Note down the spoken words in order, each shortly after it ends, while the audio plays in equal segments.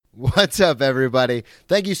What's up, everybody?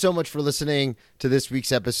 Thank you so much for listening to this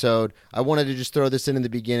week's episode. I wanted to just throw this in the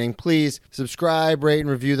beginning. Please subscribe, rate, and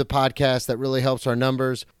review the podcast. That really helps our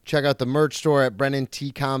numbers. Check out the merch store at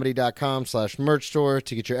brennantcomedy.com/merch store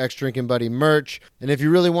to get your ex-drinking buddy merch. And if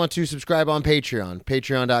you really want to, subscribe on Patreon,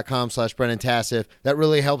 patreon.com/brennantassif. That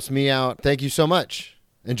really helps me out. Thank you so much.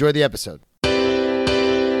 Enjoy the episode.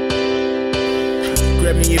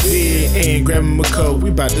 Grab me a beer and grab him a coke. We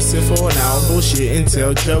bout to sit for an hour, bullshit and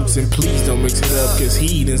tell jokes. And please don't mix it up, cause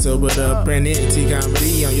he done sobered up. Brennan T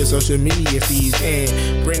Comedy on your social media feeds.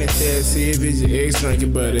 And Brennan Tassif is your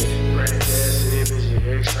ex-drinking buddy. Brennan Tassif is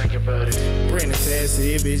your ex-drinking buddy. Brennan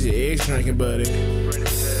Tassif is your ex-drinking buddy. Brennan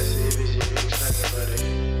Tassif is your ex-drinking buddy.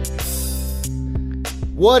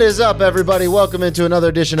 What is up, everybody? Welcome into another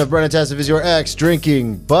edition of Brennan Tassif is your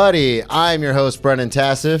ex-drinking buddy. I'm your host, Brennan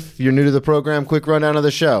Tassif. If you're new to the program, quick rundown of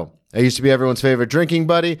the show. I used to be everyone's favorite drinking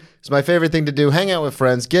buddy. It's my favorite thing to do. Hang out with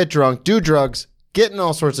friends, get drunk, do drugs, get in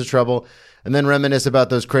all sorts of trouble, and then reminisce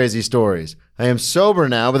about those crazy stories. I am sober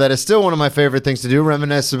now, but that is still one of my favorite things to do,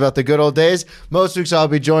 reminisce about the good old days. Most weeks I'll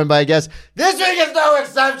be joined by a guest. This week is no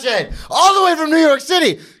exception. All the way from New York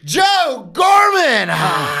City, Joe Gorman.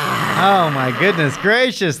 Oh, my goodness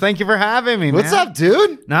gracious. Thank you for having me, man. What's up,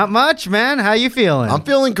 dude? Not much, man. How you feeling? I'm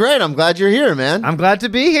feeling great. I'm glad you're here, man. I'm glad to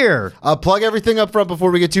be here. Plug everything up front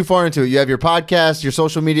before we get too far into it. You have your podcast, your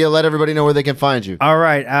social media. Let everybody know where they can find you. All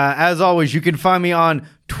right. As always, you can find me on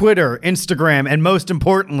Twitter, Instagram, and most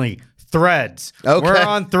importantly, Threads. Okay. We're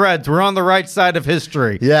on Threads. We're on the right side of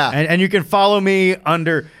history. Yeah. And you can follow me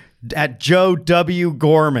at Joe W.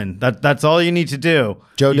 Gorman. That's all you need to do.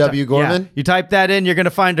 Joe W. Gorman? Yeah, you type that in, you're going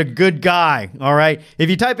to find a good guy, all right? If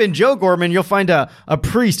you type in Joe Gorman, you'll find a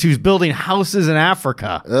priest who's building houses in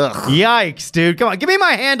Africa. Ugh. Yikes, dude. Come on, give me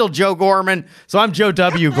my handle, Joe Gorman. So I'm Joe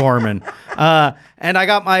W. Gorman. And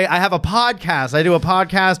I have a podcast. I do a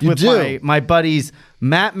podcast with my buddies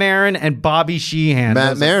Matt Marin and Bobby Sheehan.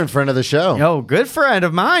 Matt Marin, friend of the show. Yo, good friend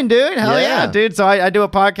of mine, dude. Hell yeah, dude. So I do a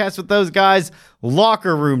podcast with those guys,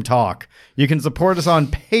 Locker Room Talk. You can support us on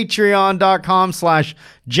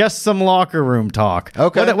patreon.com/justsomелockerroomtalk.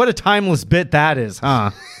 Okay. What a timeless bit that is, huh?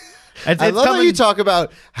 I love how you talk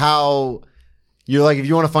about how you're like, if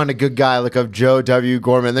you want to find a good guy, look up Joe W.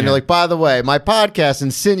 Gorman. Then you're like, by the way, my podcast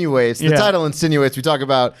insinuates, the title insinuates we talk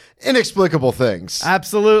about inexplicable things.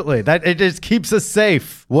 Absolutely. It just keeps us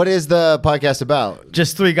safe. What is the podcast about?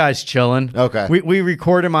 Just three guys chilling. Okay. We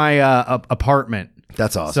record in my apartment.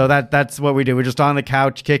 That's awesome. So that's what we do. We're just on the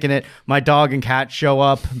couch kicking it. My dog and cat show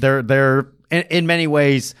up. They're in many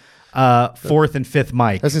ways fourth and fifth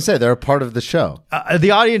mic. I was gonna say they're a part of the show.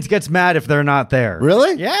 The audience gets mad if they're not there.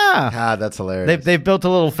 Really? Yeah. That's hilarious. They've built a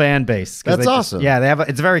little fan base. That's awesome. They have.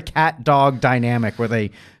 It's a very cat dog dynamic where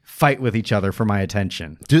they fight with each other for my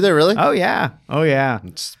attention. Do they really? Oh yeah.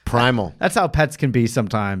 It's primal. That's how pets can be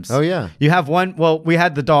sometimes. Oh yeah. You have one. Well, we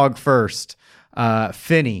had the dog first,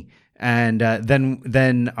 Finny. And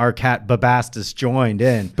then our cat Babastus joined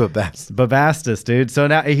in. Babastus, dude. So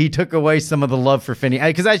now he took away some of the love for Finny,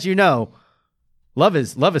 because as you know, love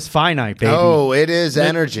is finite, baby. Oh, it is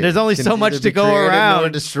energy. There's only so much to go around. Or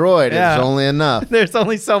destroyed. Yeah. There's only enough. There's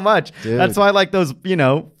only so much. Dude. That's why I like those,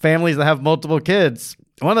 families that have multiple kids.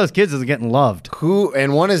 One of those kids is getting loved.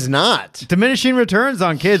 And one is not. Diminishing returns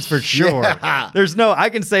on kids for sure. Yeah. I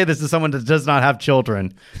can say this as someone that does not have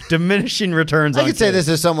children. Diminishing returns on kids. I can say this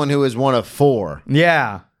as someone who is one of four.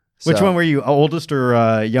 Yeah. Which one were you? Oldest or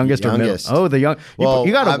youngest? Youngest. Or middle? Oh, the young. Well,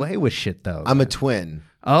 you got away with shit though. I'm a twin.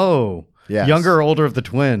 Oh. Yes. Younger or older of the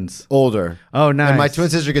twins? Older. Oh, nice. And my twin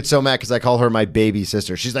sister gets so mad because I call her my baby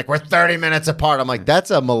sister. She's like, we're 30 minutes apart. I'm like,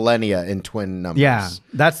 that's a millennia in twin numbers. Yeah.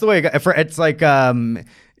 That's the way it's like,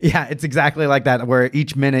 yeah, it's exactly like that, where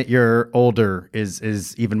each minute you're older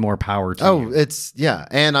is even more power to you.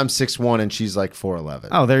 And I'm 6'1" and she's like 4'11".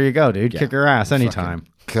 Oh, there you go, dude. Yeah. Kick her ass anytime.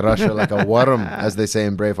 Crush her like a worm, as they say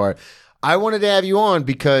in Braveheart. I wanted to have you on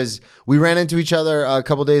because we ran into each other a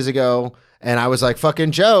couple days ago, and I was like, fucking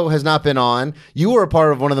Joe has not been on. You were a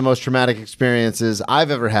part of one of the most traumatic experiences I've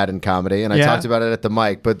ever had in comedy, and I talked about it at the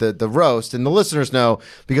mic, but the roast, and the listeners know,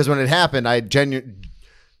 because when it happened, I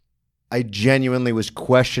genuinely was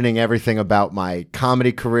questioning everything about my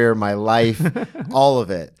comedy career, my life, all of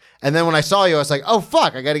it. And then when I saw you, I was like, oh,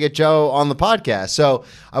 fuck, I got to get Joe on the podcast. So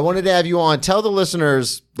I wanted to have you on. Tell the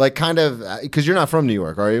listeners, like, kind of, because you're not from New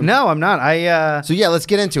York, are you? No, I'm not. So, yeah, let's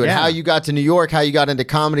get into it. Yeah. How you got to New York, how you got into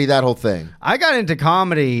comedy, that whole thing. I got into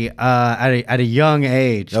comedy at a young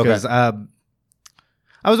age. Because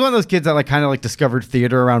I was one of those kids that like kind of like discovered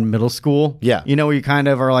theater around middle school. Yeah. You know, where you kind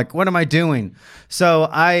of are like, what am I doing? So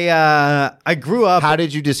I grew up. How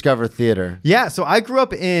did you discover theater? Yeah, so I grew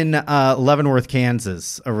up in Leavenworth,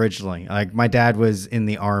 Kansas originally. Like my dad was in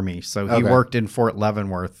the Army, so he worked in Fort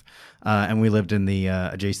Leavenworth, and we lived in the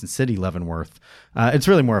adjacent city, Leavenworth. It's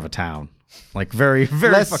really more of a town. Like very,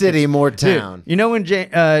 very less city, more town. Dude, you know when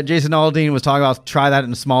Jason Aldean was talking about try that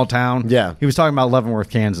in a small town? Yeah. He was talking about Leavenworth,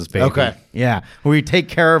 Kansas, baby. Okay. Yeah. Where we take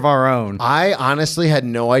care of our own. I honestly had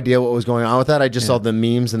no idea what was going on with that. I just saw the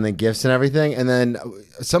memes and the GIFs and everything. And then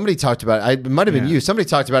somebody talked about it. It might have been you. Somebody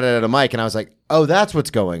talked about it at a mic, and I was like, oh, that's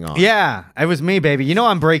what's going on. Yeah. It was me, baby. You know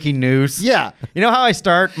I'm breaking news. Yeah. You know how I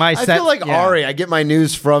start my set? I feel like Ari. I get my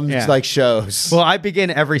news from like shows. Well, I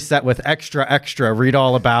begin every set with extra, extra, read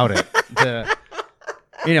all about it. To,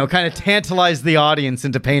 you know, kind of tantalize the audience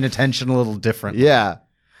into paying attention a little differently. Yeah.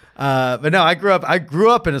 But no, I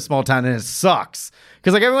grew up in a small town, and it sucks.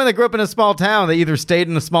 Because like everyone that grew up in a small town, they either stayed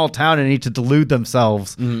in a small town and need to delude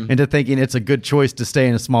themselves into thinking it's a good choice to stay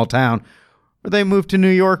in a small town, or they moved to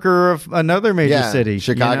New York or another major city.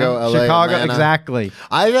 Chicago, LA, Chicago, Atlanta.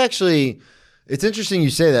 exactly. It's interesting you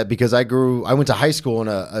say that because I went to high school in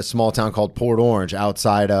a small town called Port Orange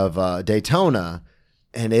outside of Daytona,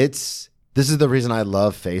 and this is the reason I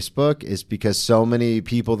love Facebook, is because so many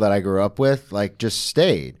people that I grew up with like just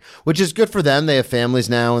stayed, which is good for them. They have families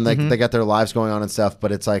now and they got their lives going on and stuff.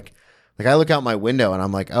 But it's like I look out my window and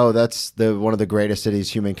I'm like, oh, that's one of the greatest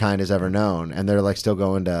cities humankind has ever known. And they're like still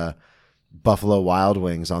going to Buffalo Wild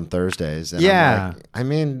Wings on Thursdays. And yeah. I'm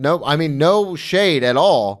like, no shade at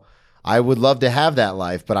all. I would love to have that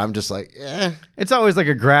life, but I'm just like, It's always like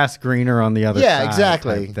a grass greener on the other side. Yeah,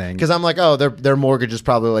 exactly. Because I'm like, oh, their mortgage is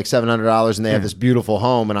probably like $700, and they have this beautiful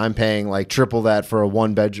home, and I'm paying like triple that for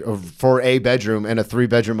a bedroom and a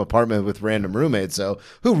 3-bedroom apartment with random roommates. So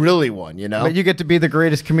who really won, you know? But you get to be the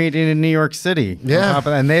greatest comedian in New York City. Yeah, on top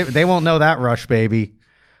of that. And they won't know that rush, baby.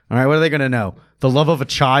 All right, what are they going to know? The love of a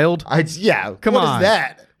child? Come on. What is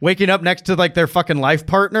that? Waking up next to like their fucking life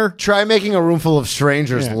partner? Try making a room full of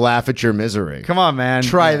strangers laugh at your misery. Come on, man.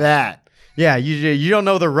 Try that. Yeah, you don't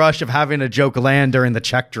know the rush of having a joke land during the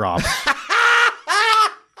check drop.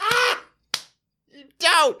 You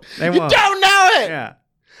don't. They you won't. don't know it. Yeah.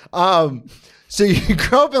 So you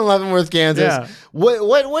grew up in Leavenworth, Kansas. Yeah.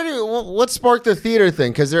 What sparked the theater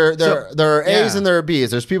thing? Because there are A's and there are B's.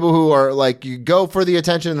 There's people who are like, you go for the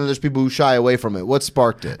attention, and then there's people who shy away from it. What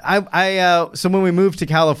sparked it? So when we moved to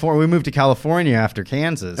California after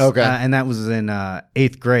Kansas. Okay. And that was in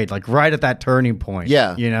 8th grade, like right at that turning point.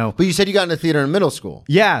 Yeah. You know. But you said you got into theater in middle school.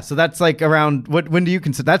 Yeah. So that's like around when do you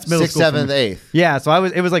consider that's middle 6th, school? 7th, 8th. Yeah. So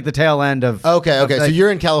it was like the tail end of. Okay. Of So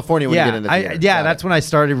you're in California when you get into theater. That's when I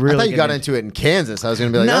started really. I thought you got into it in Kansas. I was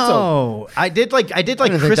going to be like, no, I did like I didn't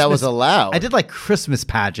Christmas. think that was allowed. I did like Christmas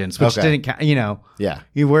pageants, which didn't count. You know. Yeah.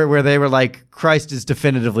 Where they were like, Christ is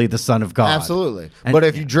definitively the Son of God. Absolutely. But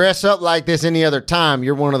if you dress up like this any other time,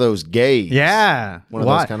 you're one of those gays. Yeah. One of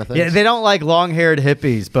those kind of things. Yeah, they don't like long-haired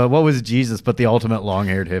hippies, but what was Jesus but the ultimate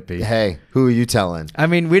long-haired hippie? Hey, who are you telling? I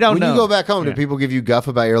mean, we don't know. When you go back home, do people give you guff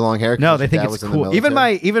about your long hair? No, they think it's cool. Even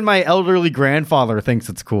my elderly grandfather thinks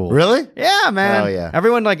it's cool. Really? Yeah, man. Oh, yeah.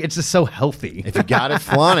 Everyone it's just so healthy. If you got it,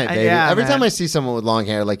 flaunt it, baby. Yeah, Every man. time I see someone with long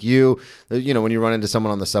hair, like you know, when you run into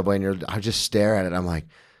someone on the subway and I just stare at it. I'm like,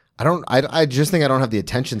 I just think I don't have the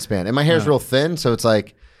attention span. And my hair's real thin, so it's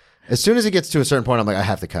like, as soon as it gets to a certain point, I'm like, I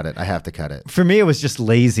have to cut it. For me, it was just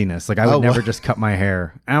laziness. Like, I would never just cut my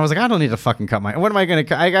hair. And I was like, I don't need to fucking cut my... What am I going to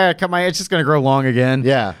cut? I got to cut my... It's just going to grow long again.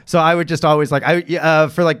 Yeah. So I would just always for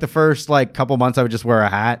like the first like couple months, I would just wear a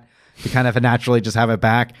hat to kind of naturally just have it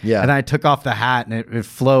back. Yeah. And then I took off the hat and it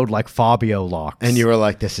flowed like Fabio locks. And you were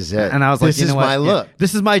like, this is it. And I was like, this is my look. Yeah,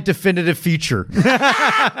 this is my definitive feature.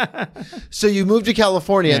 So you moved to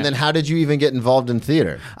California, and then how did you even get involved in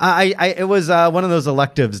theater? It was one of those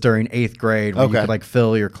electives during 8th grade where you could like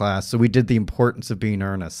fill your class. So we did the importance of being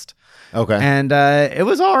earnest. Okay. And it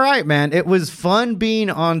was all right, man. It was fun being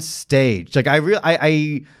on stage. Like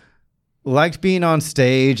I liked being on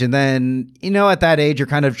stage, and then at that age you're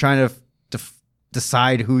kind of trying to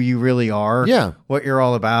decide who you really are, what you're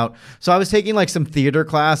all about. So I was taking like some theater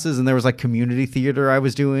classes, and there was like community theater I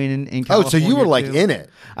was doing in California. Oh, so you were like in it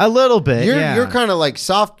a little bit. You're kind of like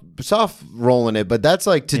soft rolling it, but that's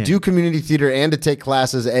like to do community theater and to take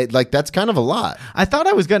classes. Like that's kind of a lot. I thought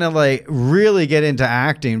I was gonna like really get into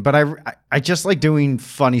acting, but I just like doing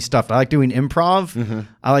funny stuff. I like doing improv. Mm-hmm.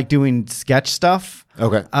 I like doing sketch stuff.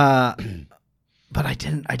 Okay. But I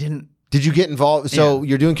didn't. Did you get involved? So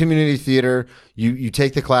you're doing community theater. You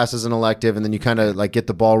take the class as an elective, and then you kind of like get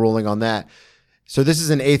the ball rolling on that. So this is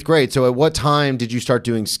in 8th grade. So at what time did you start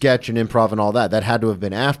doing sketch and improv and all that? That had to have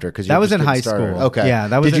been after because that was in high school. Okay, yeah,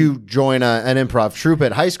 that was. Did you join an improv troupe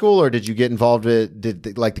at high school, or did you get involved with?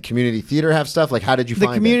 Did like the community theater have stuff? Like, how did you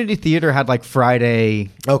find the community theater had like Friday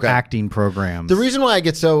acting programs? The reason why I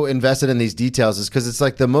get so invested in these details is because it's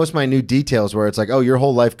like the most minute details where it's like, oh, your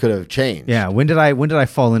whole life could have changed. Yeah. When did I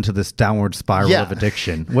fall into this downward spiral of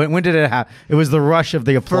addiction? When did it happen? It was the rush of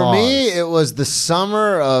the applause. For me, it was the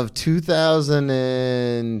summer of 2010.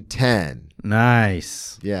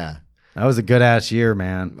 Nice. Yeah. That was a good ass year,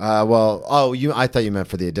 man. I thought you meant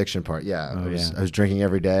for the addiction part. Yeah. I was drinking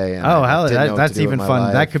every day. And that's even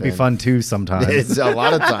fun. That could be fun too sometimes. It's a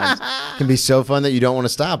lot of times. It can be so fun that you don't want to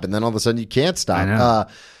stop. And then all of a sudden you can't stop. I know.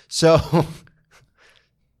 So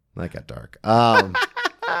that got dark.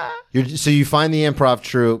 So you find the improv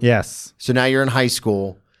troupe. Yes. So now you're in high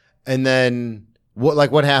school. And then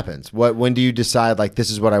what happens? When do you decide like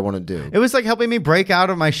this is what I want to do? It was like helping me break out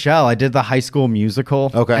of my shell. I did the High School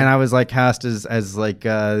Musical. Okay. And I was like cast as like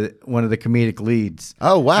one of the comedic leads.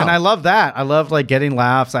 Oh wow. And I loved that. I loved like getting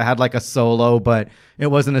laughs. I had like a solo, but it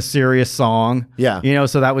wasn't a serious song. Yeah. You know,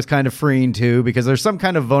 so that was kind of freeing too, because there's some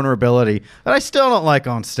kind of vulnerability that I still don't like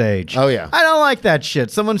on stage. Oh yeah. I don't like that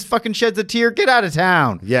shit. Someone fucking sheds a tear, get out of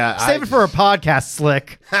town. Yeah. Save it for a podcast,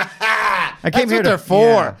 Slick. I came here what they're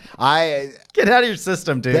for. Yeah. Get out of your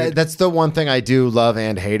system, dude. That's the one thing I do love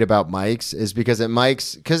and hate about Mike's is because at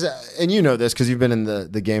Mike's, and you know this because you've been in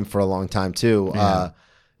the game for a long time too. Yeah.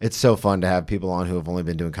 It's so fun to have people on who have only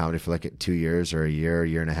been doing comedy for like 2 years or a year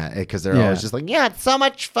and a half because they're always just like, yeah, it's so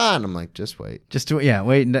much fun. I'm like, just wait.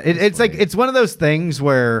 Wait. It's like, it's one of those things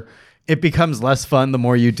where it becomes less fun the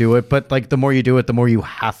more you do it, but like the more you do it, the more you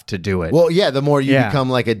have to do it. Well, yeah, the more you become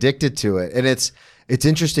like addicted to it. And it's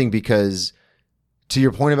interesting because to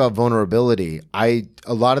your point about vulnerability, a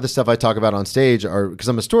lot of the stuff I talk about on stage are because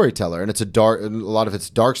I'm a storyteller, and a lot of it's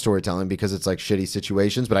dark storytelling because it's like shitty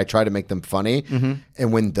situations, but I try to make them funny. Mm-hmm.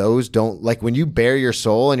 And when those don't, like when you bare your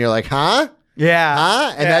soul and you're like, huh? Yeah.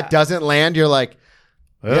 Huh? And that doesn't land, you're like,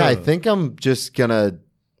 yeah, I think I'm just gonna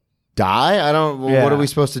die. What are we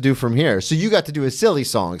supposed to do from here? So you got to do a silly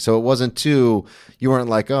song. So it wasn't you weren't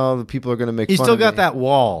like, oh, the people are going to make fun of me. You still got that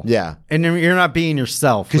wall. Yeah. And you're not being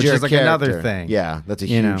yourself, which is like another thing. Yeah. That's a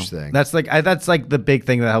huge thing. That's like the big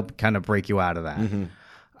thing that helped kind of break you out of that. Mm-hmm.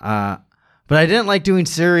 But I didn't like doing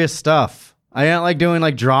serious stuff. I didn't like doing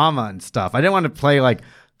like drama and stuff. I didn't want to play like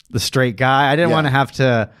the straight guy. I didn't want to have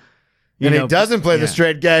to, he doesn't play the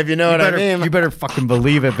straight guy, if you know what I mean. You better fucking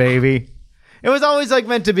believe it, baby. It was always like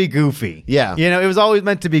meant to be goofy. Yeah. It was always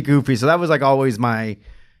meant to be goofy. So that was like always my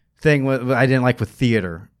thing I didn't like with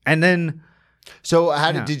theater. And then so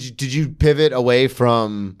how did you pivot away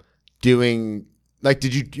from doing like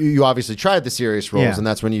you obviously tried the serious roles and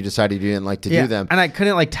that's when you decided you didn't like to do them. And I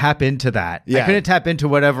couldn't like tap into that. Yeah. I couldn't tap into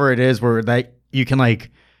whatever it is where that you can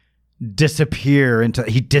like disappear into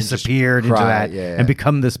that and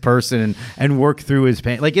become this person and work through his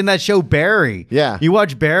pain, like in that show Barry. You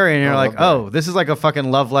watch Barry and you're like, oh, this is like a fucking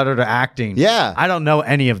love letter to acting. I don't know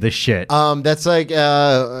any of this shit. That's like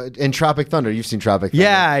in Tropic Thunder. You've seen Tropic Thunder.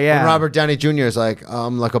 When Robert Downey Jr. is like,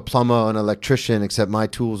 I'm like a plumber and electrician, except my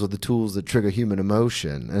tools are the tools that trigger human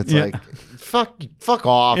emotion, and it's like fuck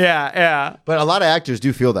off. But a lot of actors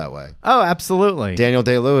do feel that way. Oh, absolutely. Daniel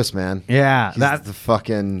Day-Lewis, man. That's the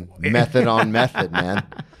fucking method on method, man.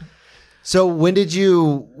 So when did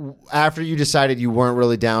you, after you decided you weren't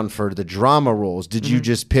really down for the drama roles, did you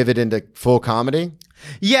just pivot into full comedy?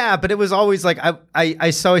 Yeah, but it was always like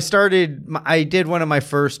I did one of my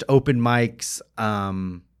first open mics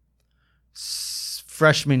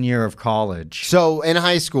freshman year of college. So in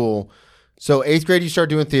high school, so 8th grade you start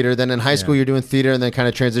doing theater, then in high school you're doing theater and then kind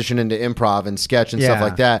of transition into improv and sketch and stuff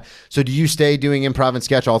like that. So do you stay doing improv and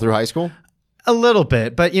sketch all through high school? A little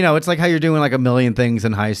bit, but it's like how you're doing like a million things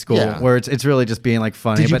in high school where it's really just being like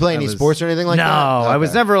funny. Did you play any sports or anything like that? No, I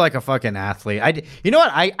was never like a fucking athlete. You know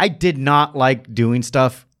what? I did not like doing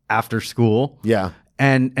stuff after school. Yeah.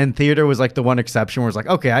 And theater was like the one exception where it's like,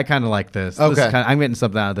 okay, I kind of like this. Okay. I'm getting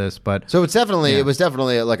something out of this, but so it was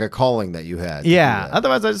definitely like a calling that you had. Yeah.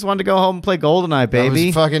 Otherwise, I just wanted to go home and play GoldenEye, baby.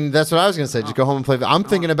 That's what I was gonna say. Just go home and play. I'm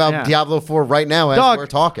thinking about Diablo 4 right now as we're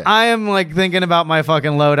talking. I am like thinking about my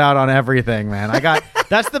fucking loadout on everything, man.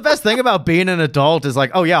 That's the best thing about being an adult is like,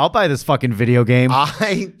 oh yeah, I'll buy this fucking video game.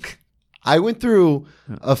 I went through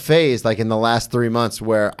a phase like in the last 3 months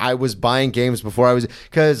where I was buying games before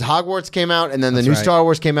because Hogwarts came out and then the new Star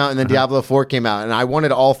Wars came out and then Diablo 4 came out and I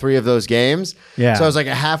wanted all three of those games. Yeah. So I was like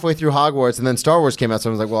halfway through Hogwarts and then Star Wars came out. So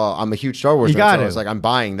I was like, well, I'm a huge Star Wars fan. So I was like, I'm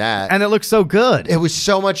buying that. And it looks so good. It was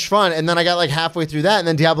so much fun. And then I got like halfway through that and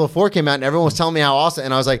then Diablo 4 came out and everyone was telling me how awesome.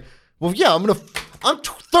 And I was like, Well, yeah, I'm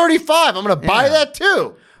 35. I'm gonna buy that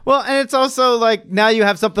too. Well, and it's also like now you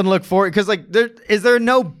have something to look forward because like is there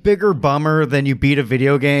no bigger bummer than you beat a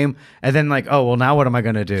video game and then like, oh well, now what am I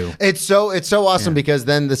gonna do? It's so awesome because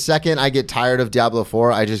then the second I get tired of Diablo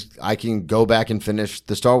 4, I can go back and finish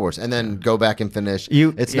the Star Wars and then go back and finish.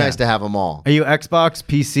 It's nice to have them all. Are you Xbox,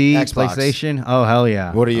 PC, Xbox. PlayStation? Oh hell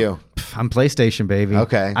yeah! What are you? I'm PlayStation, baby.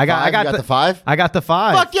 Okay, I got the 5. I got the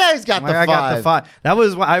 5. Fuck yeah, he's got the 5. I got the 5. That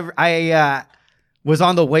was I was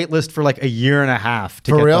on the wait list for like a year and a half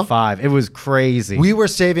to get the 5. It was crazy. We were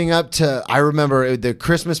saving up to, I remember the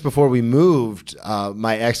Christmas before we moved,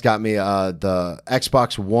 my ex got me the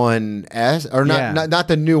Xbox One S, or not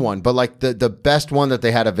the new one, but like the best one that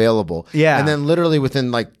they had available. Yeah. And then literally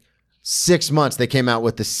within like 6 months, they came out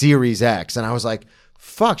with the Series X. And I was like,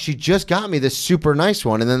 fuck, she just got me this super nice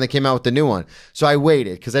one. And then they came out with the new one. So I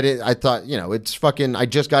waited because I thought, it's fucking, I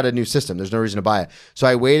just got a new system. There's no reason to buy it. So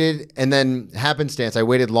I waited, and then happenstance, I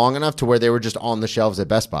waited long enough to where they were just on the shelves at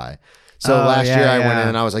Best Buy. So last year I went in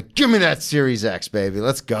and I was like, give me that Series X, baby.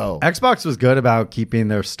 Let's go. Xbox was good about keeping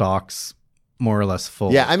their stocks more or less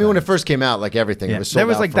full. Yeah, I mean, when it first came out, like everything, it was sold there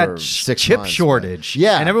was out like for that 6 chip months, shortage.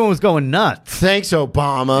 Yeah. And everyone was going nuts. Thanks,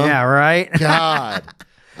 Obama. Yeah, right? God.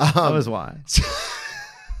 That was why.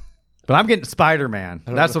 But I'm getting Spider-Man.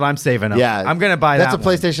 That's what I'm saving up. Yeah. I'm going to buy that. That's a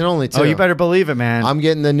PlayStation only, too. Oh, you better believe it, man. I'm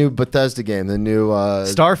getting the new Bethesda game, the new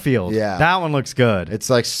Starfield. Yeah. That one looks good. It's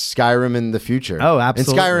like Skyrim in the future. Oh,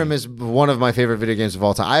 absolutely. And Skyrim is one of my favorite video games of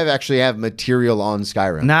all time. I actually have material on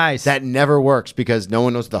Skyrim. Nice. That never works because no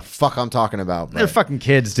one knows the fuck I'm talking about. They're fucking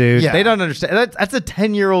kids, dude. Yeah. They don't understand. That's a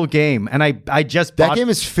 10-year-old game. And I just bought... That game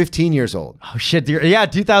is 15 years old. Oh, shit. Yeah,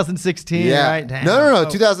 2016, Yeah. right? Damn. No.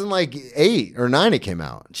 2008 or 9 it came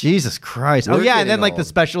out. Jesus Christ. We're Oh, yeah. And getting then like the old.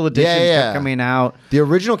 special editions kept coming out. The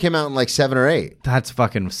original came out in like 7 or 8. That's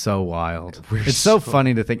fucking so wild. It's so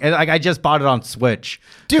funny to think. And, like I just bought it on Switch.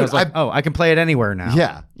 Dude, So I was like, I can play it anywhere now.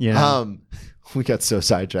 Yeah. You know? We got so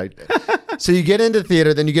sidetracked. So you get into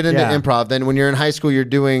theater, then you get into improv. Then when you're in high school, you're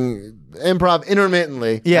doing improv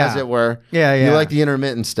intermittently, as it were. Yeah. You like the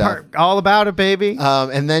intermittent stuff. All about it, baby.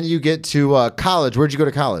 And then you get to college. Where'd you go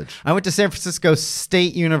to college? I went to San Francisco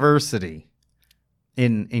State University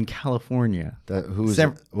in California.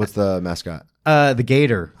 What's the mascot? The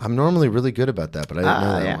Gator. I'm normally really good about that, but I didn't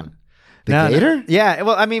know that one. The No, Gator? Yeah.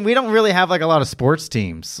 Well, I mean, we don't really have like a lot of sports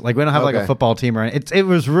teams. Like we don't have like a football team or anything. It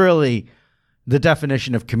was really the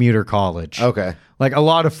definition of commuter college. Okay. Like a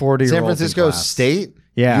lot of 40-year-olds. San Francisco State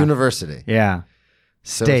University. Yeah.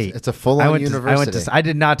 So State. it's a full-on university. I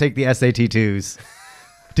did not take the SAT 2s.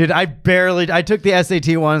 Dude, I took the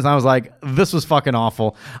SAT ones and I was like, this was fucking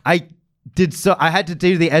awful. I had to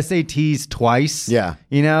do the SATs twice. Yeah.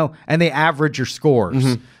 And they average your scores.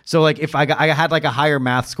 Mm-hmm. So like if I had like a higher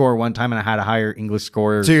math score one time and I had a higher English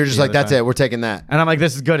score. So you're just like, that's it. We're taking that. And I'm like,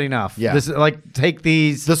 this is good enough. Yeah. This is like, take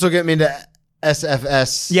these. This will get me into SFS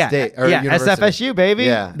State. Or university. SFSU, baby.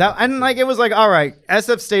 Yeah. And like, it was like, all right,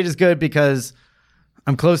 SF State is good because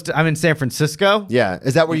I'm in San Francisco. Yeah.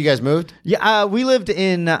 Is that where you guys moved? Yeah. We lived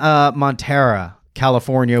in Montera,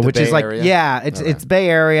 California, which Bay is like, Area? it's Bay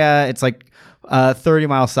Area. It's like 30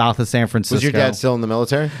 miles south of San Francisco. Was your dad still in the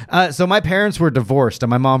military? So my parents were divorced and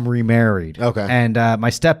my mom remarried. Okay. And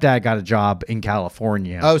my stepdad got a job in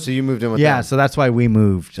California. Oh, so you moved in with yeah, them. so that's why we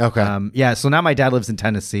moved. Okay. So now my dad lives in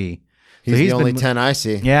Tennessee. He's So the only 10 I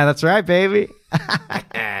see. Yeah, that's right, baby.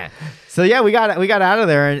 So yeah, we got out of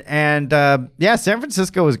there and San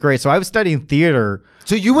Francisco was great. So I was studying theater.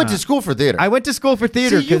 So you went to school for theater? I went to school for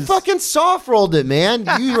theater. See, you fucking soft rolled it, man.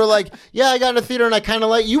 You were like, yeah, I got into theater and I kind of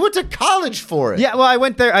like. You went to college for it. Yeah, well, I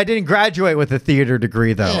went there. I didn't graduate with a theater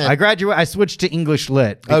degree though. Man. I switched to English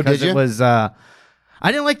lit Oh, because did you? it was.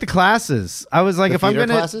 I didn't like the classes. I was like, The if I'm theater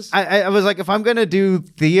gonna, classes? I was like, if I'm gonna do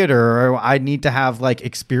theater, I need to have like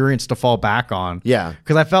experience to fall back on. Yeah.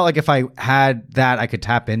 because I felt like if I had that, I could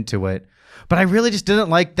tap into it. But I really just didn't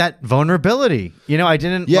like that vulnerability. I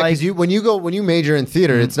didn't. Yeah, like, because when you major in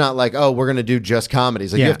theater, it's not like, oh, we're gonna do just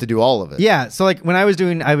comedies. Like you Yeah. have to do all of it. Yeah, so like when I was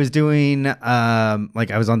doing like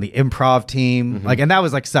I was on the improv team, like, and that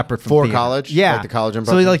was like separate from For theater. college? Yeah, Like the college improv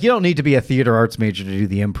So team? like you don't need to be a theater arts major to do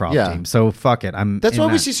the improv Yeah. team. So fuck it, That's in why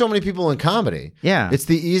we that. see so many people in comedy. Yeah. It's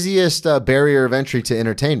the easiest barrier of entry to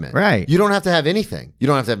entertainment. Right. You don't have to have anything. You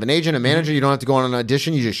don't have to have an agent, a manager. You don't have to go on an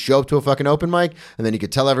audition. You just show up to a fucking open mic, and then you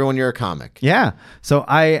could tell everyone you're a comic. Yeah. So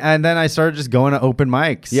then I started just going to open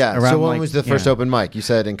mics. Yeah. Around So when like, was the first open mic? You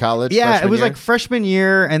said in college? Yeah, it freshman was year? like freshman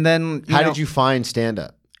year, and then How did you find stand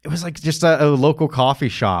up? It was like just a local coffee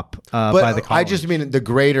shop by the college. I just mean the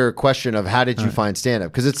greater question of how did you find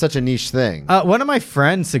stand-up? Because it's such a niche thing. One of my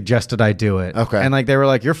friends suggested I do it. Okay. And like they were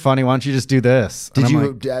like, "You're funny. Why don't you just do this?"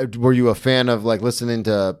 Were you a fan of like listening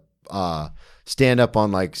to stand-up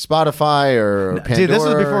on like Spotify or Pandora? Dude, this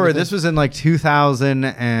was before. This was in like 2000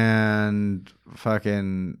 and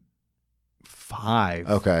fucking 5.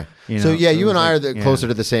 Okay. You know, so yeah, so you and I are closer yeah.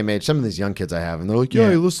 to the same age. Some of these young kids I have, and they're like, "Yeah,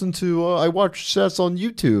 Yeah. I listen to, I watch sets on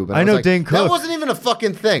YouTube." And I was know like, Dan Cook. That wasn't even a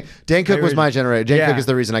fucking thing. Dan Cook was my generation. Dan Cook is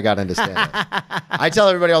the reason I got into stand-up. I tell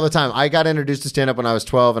everybody all the time, I got introduced to stand-up when I was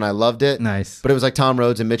 12, and I loved it. Nice. But it was like Tom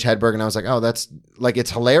Rhodes and Mitch Hedberg, and I was like, "Oh, that's like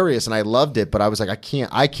it's hilarious," and I loved it. But I was like, I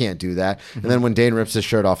can't do that. Mm-hmm. And then when Dane rips his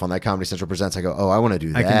shirt off on that Comedy Central Presents, I go, "Oh, I want to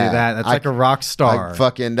do that. I can do that. That's like a rock star.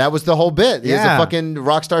 That was the whole bit. He has Yeah. a fucking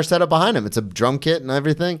rock star setup behind him. It's a drum kit and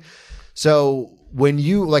everything. So when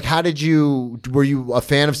you like, were you a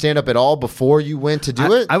fan of stand up at all before you went to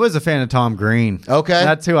do it? I was a fan of Tom Green. Okay.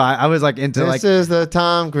 That's who I was like into. This is the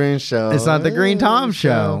Tom Green show. It's not the Green Tom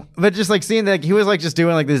show. But just like seeing that he was like just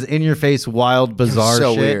doing like this in your face, wild, bizarre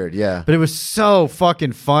so shit. weird, yeah. But it was so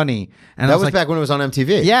fucking funny. And That I was like, back when it was on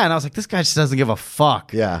MTV. yeah, and I was like, this guy just doesn't give a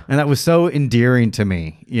fuck. Yeah. And that was so endearing to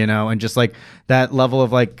me, you know, and just like that level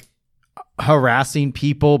of like harassing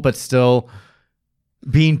people, but still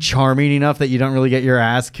being charming enough that you don't really get your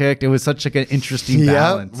ass kicked. It was such like an interesting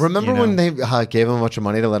balance. Remember you know? when they gave him a bunch of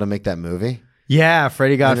money to let him make that movie? Yeah,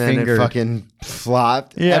 Freddie got And then fingered. it fucking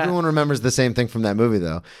flopped. Yeah. Everyone remembers the same thing from that movie,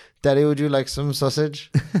 though. Daddy, would you like some sausage?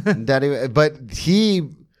 Daddy, but he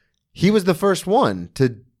was the first one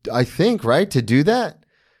to, I think, right, to do that,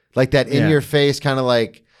 like that in your face kind of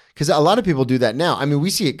like. Because a lot of people do that now. I mean, we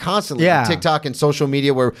see it constantly on TikTok and social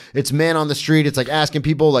media where it's man on the street. It's like asking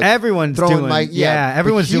people, like everyone's throwing doing, mic.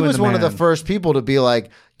 everyone's He doing. was the one of the man. first people to be like,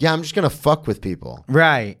 "Yeah, I'm just gonna fuck with people."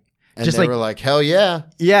 Right. And just they like were like, "Hell yeah,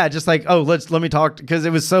 yeah, just like let me talk," because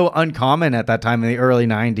it was so uncommon at that time in the early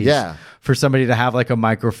 90s. Yeah. For somebody to have like a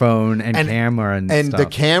microphone and camera and And stuff. the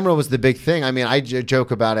camera was the big thing. I mean, I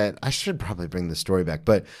joke about it. I should probably bring the story back,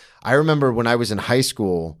 but I remember when I was in high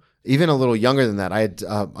school. Even a little younger than that, I had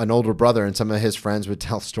an older brother, and some of his friends would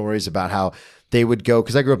tell stories about how they would go,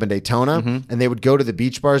 because I grew up in Daytona, and they would go to the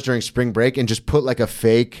beach bars during spring break and just put like a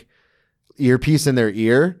fake earpiece in their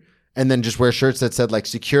ear and then just wear shirts that said like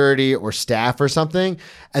security or staff or something.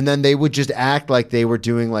 And then they would just act like they were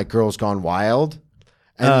doing like Girls Gone Wild.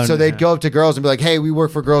 And so they'd go up to girls and be like, "Hey, we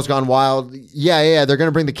work for Girls Gone Wild." Yeah. They're going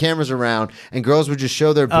to bring the cameras around, and girls would just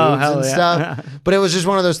show their boobs and stuff. But it was just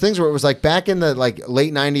one of those things where it was like back in the like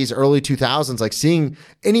late 90s, early 2000s, like seeing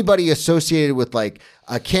anybody associated with like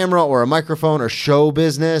a camera or a microphone or show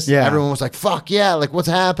business. Yeah. Everyone was like, "Fuck yeah. Like what's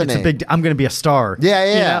happening?" I'm going to be a star. Yeah.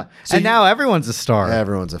 You know? So and now everyone's a star.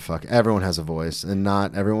 Everyone has a voice, and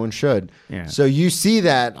not everyone should. Yeah. So you see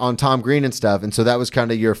that on Tom Green and stuff, and so that was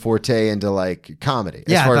kind of your forte into like comedy,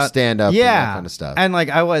 as far as stand up, and that kind of stuff. And like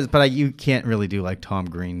you can't really do like Tom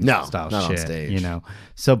Green style not shit, on stage. you know.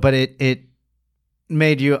 So, but it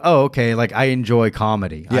made you okay. Like I enjoy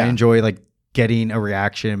comedy. Yeah. I enjoy like getting a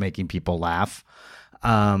reaction and making people laugh.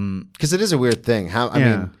 Because it is a weird thing. I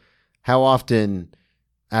mean, how often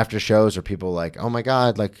after shows are people like, "Oh my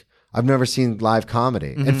god, like I've never seen live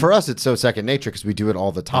comedy." And for us, it's so second nature because we do it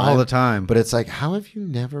all the time. All the time. But it's like, how have you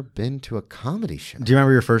never been to a comedy show? Do you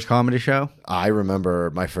remember your first comedy show? I remember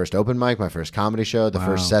my first open mic, my first comedy show, the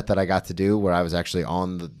first set that I got to do where I was actually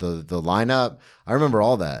on the lineup. I remember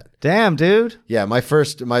all that. Damn, dude. Yeah,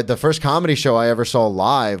 the first comedy show I ever saw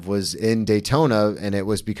live was in Daytona, and it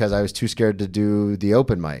was because I was too scared to do the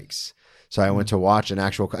open mics. So I went to watch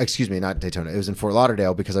not Daytona. It was in Fort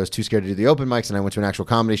Lauderdale because I was too scared to do the open mics, and I went to an actual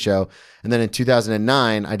comedy show. And then in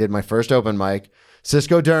 2009, I did my first open mic.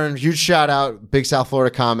 Cisco Dern, huge shout out, big South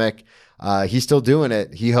Florida comic. He's still doing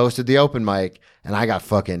it. He hosted the open mic, and I got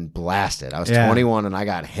fucking blasted. I was 21, and I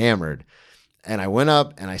got hammered. And I went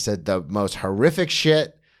up, and I said the most horrific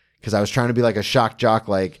shit because I was trying to be like a shock jock.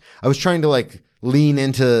 Like I was trying to like lean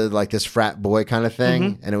into like this frat boy kind of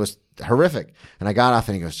thing, and it was horrific. And I got off,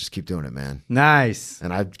 and he goes, "Just keep doing it, man." Nice.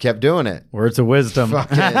 And I kept doing it. Words of wisdom.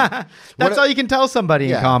 That's all you can tell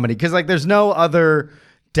somebody in comedy, because like there's no other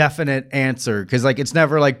definite answer, because like it's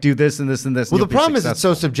never like do this and this and this. Well, the problem is it's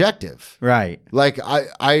so subjective. Right. Like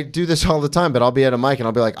I do this all the time, but I'll be at a mic and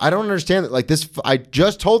I'll be like, I don't understand that. Like this, I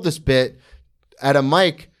just told this bit at a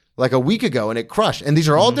mic like a week ago and it crushed. And these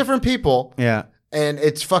are all different people. Yeah. And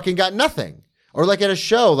it's fucking got nothing. Or like at a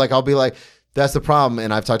show, like I'll be like, that's the problem.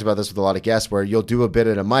 And I've talked about this with a lot of guests where you'll do a bit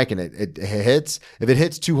at a mic and it hits. If it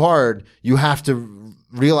hits too hard, you have to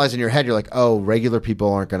realize in your head, you're like, oh, regular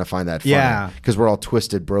people aren't going to find that funny. Yeah. Because we're all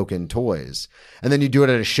twisted, broken toys. And then you do it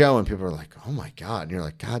at a show and people are like, oh my God. And you're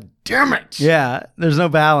like, God damn it. Yeah. There's no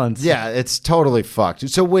balance. Yeah, it's totally fucked.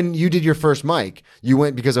 So when you did your first mic, you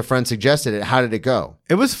went because a friend suggested it. How did it go?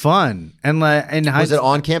 It was fun. And Was it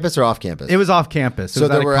on campus or off campus? It was off campus. So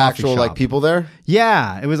there were actual like people there?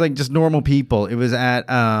 Yeah. It was like just normal people. It was at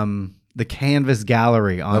the Canvas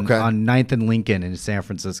Gallery on 9th and Lincoln in San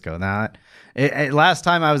Francisco. Now, last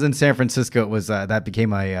time I was in San Francisco, it was that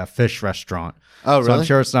became a fish restaurant. Oh, really? So I'm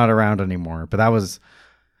sure it's not around anymore. But that was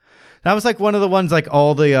like one of the ones like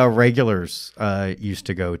all the regulars used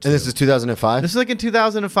to go to. And this is 2005? This is like in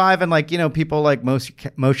 2005, and like, you know, people like Moshe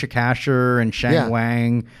Kasher and Shang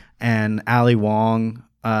Wang and Ali Wong,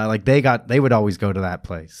 like they would always go to that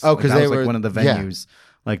place. Oh, because like, they was were like one of the venues. Yeah.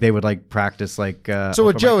 Like they would like practice like. So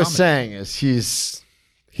what Joe is saying is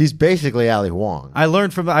he's basically Ali Wong. I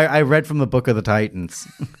learned from I read from the Book of the Titans.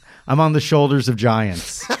 I'm on the shoulders of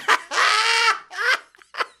giants.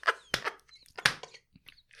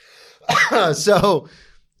 So,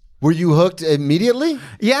 were you hooked immediately?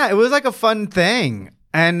 Yeah, it was like a fun thing,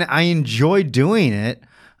 and I enjoyed doing it.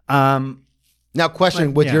 Now,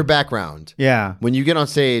 question with your background. Yeah. When you get on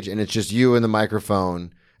stage and it's just you and the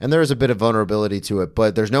microphone, and there is a bit of vulnerability to it,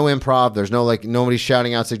 but there's no improv, there's no like nobody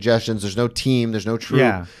shouting out suggestions, there's no team, there's no troupe.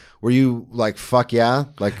 Yeah. Were you like, fuck yeah?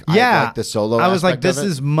 Like, I like the solo I was like, this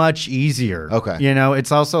is much easier. Okay. You know,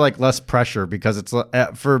 it's also like less pressure because it's,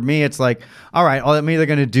 for me, it's like, all right, I'm either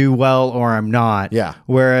going to do well or I'm not. Yeah.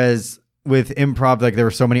 Whereas with improv, like there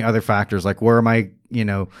were so many other factors. Like, where am I, you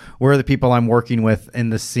know, where are the people I'm working with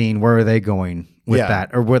in the scene? Where are they going with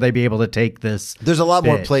that? Or will they be able to take this? There's a lot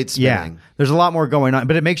more plate spinning. Yeah. There's a lot more going on,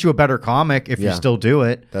 but it makes you a better comic if you still do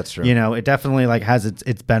it. That's true. You know, it definitely like has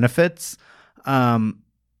its benefits.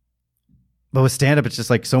 But with stand-up, it's just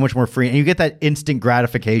like so much more free. And you get that instant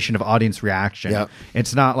gratification of audience reaction. Yep.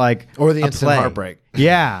 It's not like or the instant heartbreak.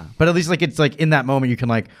 Yeah. But at least like it's like in that moment you can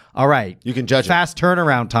like, all right. You can judge fast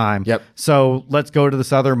turnaround time. Yep. So let's go to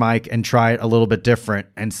this other mic and try it a little bit different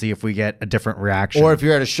and see if we get a different reaction. Or if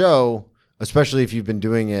you're at a show, especially if you've been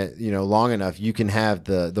doing it, you know, long enough, you can have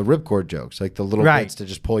the ripcord jokes, like the little bits to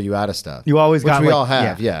just pull you out of stuff. You always got, which we all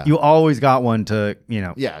have, yeah. You always got one to, you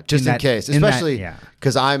know, just in case, especially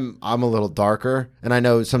because I'm a little darker, and I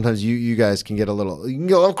know sometimes you guys can get a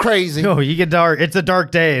little crazy. No, you get dark. It's a dark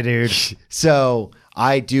day, dude. So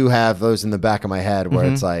I do have those in the back of my head where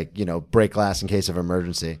it's like, you know, break glass in case of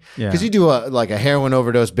emergency. Because you do a heroin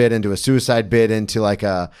overdose bit into a suicide bit into like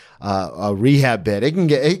a rehab bit.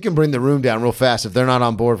 It can bring the room down real fast if they're not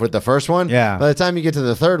on board with the first one. Yeah. By the time you get to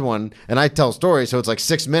the third one, and I tell stories, so it's like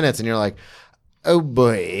 6 minutes, and you're like, oh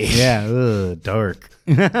boy. Yeah, dark.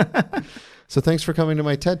 So thanks for coming to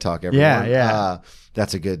my TED Talk, everyone. Yeah.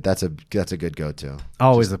 That's a good go-to.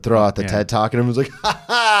 Always just throw out the TED Talk, and everyone's like, ha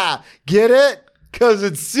ha, get it? Because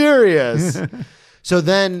it's serious. So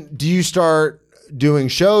then do you start doing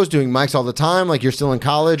shows, doing mics all the time? Like you're still in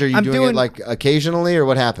college? Are you doing it like occasionally, or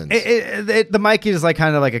what happens? The mic is like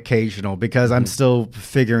kind of like occasional because I'm still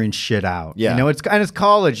figuring shit out. Yeah. You know, it's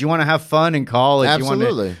college. You want to have fun in college. Absolutely.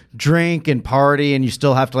 You want to drink and party, and you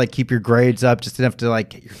still have to like keep your grades up just enough to like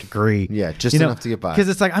get your degree. Yeah, just enough to get by. Because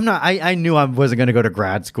it's like I knew I wasn't going to go to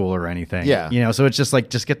grad school or anything. Yeah. You know, so it's just like,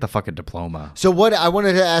 just get the fucking diploma. So what I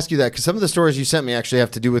wanted to ask you that, because some of the stories you sent me actually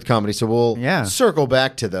have to do with comedy, so we'll circle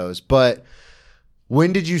back to those. But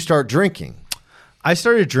when did you start drinking? I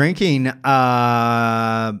started drinking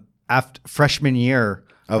after freshman year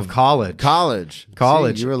of college. College.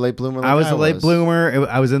 See, you were a late bloomer. Like I was a late bloomer.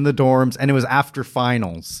 I was in the dorms, and it was after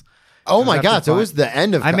finals. Oh my God! So it was the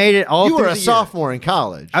end of. I made it all. You were a sophomore in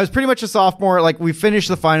college. I was pretty much a sophomore. Like we finished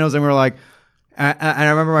the finals, and we were like, and I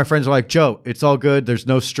remember my friends were like, "Joe, it's all good. There's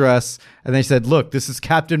no stress." And they said, "Look, this is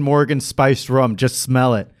Captain Morgan's spiced rum. Just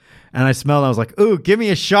smell it." And I smelled it. I was like, ooh, give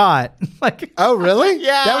me a shot. Like, oh, really?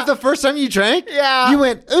 Yeah. That was the first time you drank? Yeah. You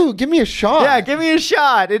went, ooh, give me a shot. Yeah, give me a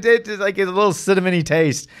shot. It's like a little cinnamony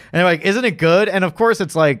taste. And they're like, isn't it good? And of course,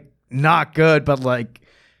 it's like not good, but like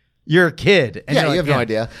you're a kid. And yeah, like, you have no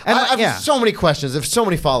idea. And I have so many questions. I have so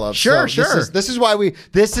many follow-ups. Sure. This is why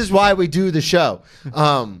we do the show.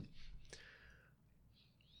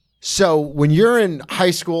 So when you're in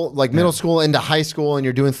high school, like middle school into high school, and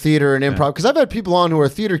you're doing theater and improv, because I've had people on who are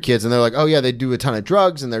theater kids, and they're like, oh yeah, they do a ton of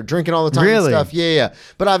drugs and they're drinking all the time and stuff. Yeah.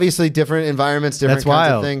 But obviously different environments, different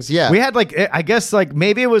kinds of things. Yeah. We had like, I guess like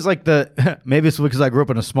maybe it was like maybe it's because I grew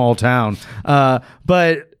up in a small town,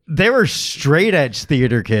 but they were straight edge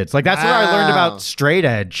theater kids. Like that's where I learned about straight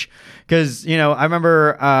edge. Because, you know, I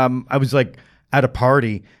remember I was like at a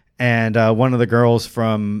party, and one of the girls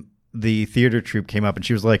from the theater troupe came up and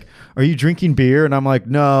she was like, "Are you drinking beer?" And I'm like,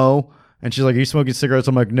 "No." And she's like, "Are you smoking cigarettes?"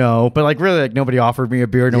 I'm like, "No." But like really, like nobody offered me a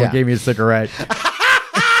beer. No one gave me a cigarette.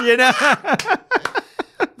 You know.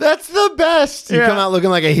 That's the best. You come out looking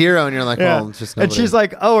like a hero, and you're like, "Well, it's just." And she's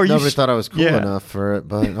like, "Oh, are you?" Nobody thought I was cool enough for it,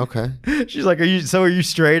 but okay. She's like, "Are you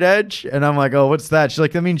straight edge?" And I'm like, "Oh, what's that?" She's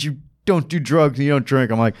like, "That means you don't do drugs and you don't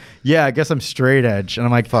drink." I'm like, "Yeah, I guess I'm straight edge." And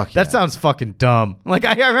I'm like, "Fuck, that sounds fucking dumb." Like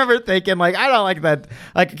I remember thinking, like, I don't like that.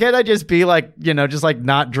 Like, can't I just be like, just like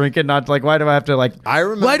not drinking, not like, why do I have to like? I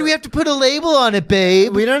remember. Why do we have to put a label on it,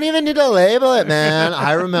 babe? We don't even need to label it, man.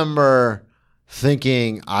 I remember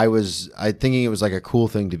thinking it was like a cool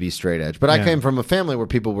thing to be straight edge, but I came from a family where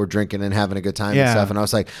people were drinking and having a good time and stuff, and I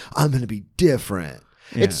was like, I'm gonna be different.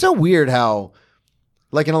 It's so weird how,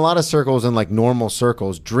 like, in a lot of circles and like normal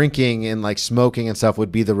circles, drinking and like smoking and stuff would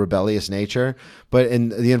be the rebellious nature, but in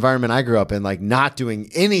the environment I grew up in, like not doing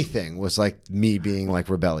anything was like me being like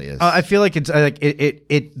rebellious. I feel like it's like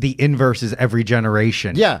it the inverse is every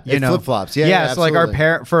generation. It flip flops. So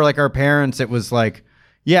like our parents, it was like,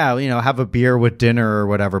 have a beer with dinner or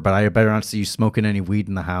whatever, but I better not see you smoking any weed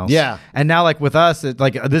in the house. Yeah. And now, like with us,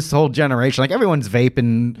 like this whole generation, like everyone's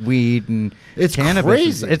vaping weed and it's cannabis.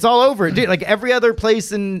 Crazy. It's all over. Dude, like every other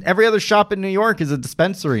place and every other shop in New York is a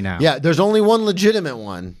dispensary now. Yeah, there's only one legitimate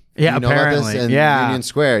one. Yeah, you know apparently. About this in Union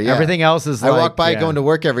Square. Yeah. Everything else is I walk by going to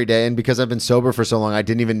work every day, and because I've been sober for so long, I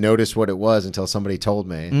didn't even notice what it was until somebody told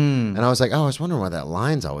me. And I was like, oh, I was wondering why that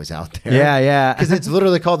line's always out there. Yeah. Because it's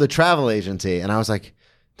literally called the travel agency. And I was like,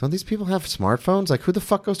 don't these people have smartphones? Like, who the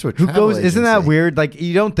fuck goes to a travel agency? Isn't that weird? Like,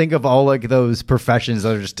 you don't think of all like those professions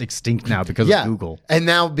that are just extinct now because of Google. And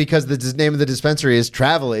now because the name of the dispensary is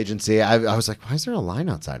travel agency, I was like, why is there a line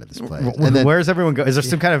outside of this place? And then, where's everyone go? Is there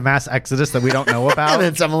some kind of mass exodus that we don't know about? And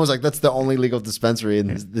then someone was like, that's the only legal dispensary in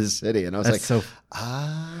this city. And I was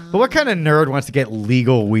But what kind of nerd wants to get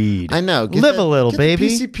legal weed? I know. Live a little, baby.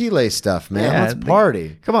 The PCP lay stuff, man. Let's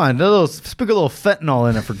party. Come on, stick a little fentanyl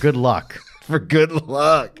in it for good luck. For good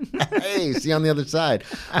luck. Hey, see you on the other side.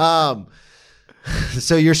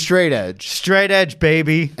 So you're straight edge. Straight edge,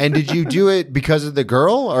 baby. And did you do it because of the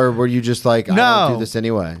girl, or were you just like, I don't do this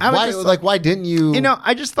anyway? Why didn't you?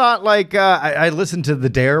 I just thought like I listened to the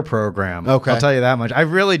Dare program. Okay. I'll tell you that much. I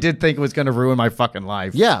really did think it was going to ruin my fucking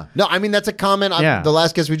life. Yeah. No, I mean, that's a comment. The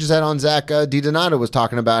last guest we just had on, Zach DiDonato, was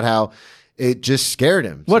talking about how it just scared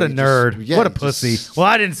him. What a nerd. What a pussy. Well,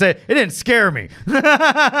 I didn't say it. It didn't scare me.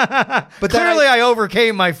 But clearly I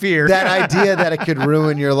overcame my fear. That idea that it could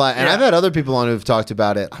ruin your life. And I've had other people on who've talked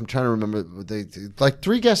about it. I'm trying to remember. Like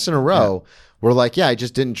 3 guests in a row were like, I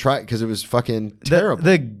just didn't try it because it was fucking terrible.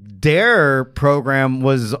 The Dare program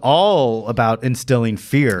was all about instilling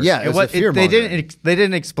fear. Yeah, it was fear mongering. They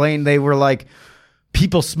didn't explain. They were like,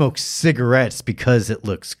 people smoke cigarettes because it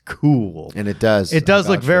looks cool. And it does. It does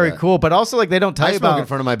look very cool, but also like they don't tell you about. I smoke in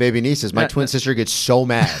front of my baby nieces. My twin sister gets so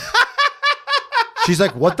mad. She's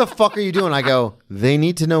like, what the fuck are you doing? I go, they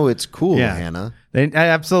need to know it's cool, Hannah.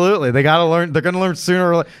 Absolutely. They got to learn. They're going to learn sooner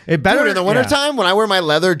or later. It better in the wintertime when I wear my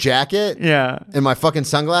leather jacket and my fucking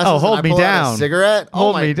sunglasses. Oh, hold and I me pull down. out a cigarette.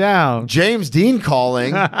 Hold me down. James Dean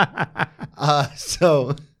calling.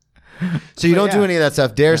 So you don't do any of that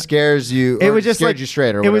stuff. Dare scares you. It was just scared like you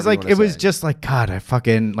straight, or it was like it was just like, God, I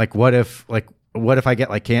fucking like what if I get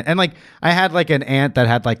like cancer? And like I had like an aunt that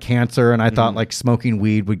had like cancer, and I thought like smoking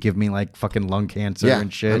weed would give me like fucking lung cancer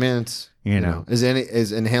and shit. I mean, it's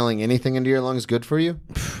is inhaling anything into your lungs good for you?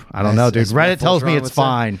 I don't know, dude. Reddit tells me it's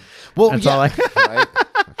fine. Well, that's all right.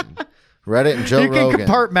 Reddit and Joe Rogan. You can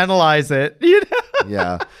compartmentalize it. You know?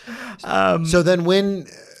 Yeah. So then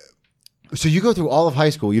so you go through all of high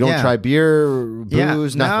school. You don't try beer,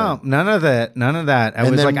 booze, nothing. No, none of that. I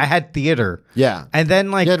was like, I had theater. Yeah. And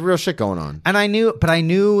then like you had real shit going on. And I knew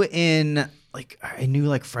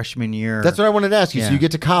freshman year. That's what I wanted to ask you. Yeah. So you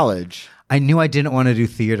get to college. I knew I didn't want to do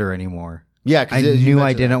theater anymore. Yeah. I knew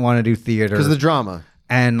I didn't want to do theater. Because of the drama.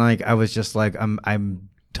 And like, I was just like, I'm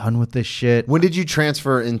done with this shit. When did you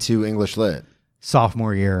transfer into English Lit?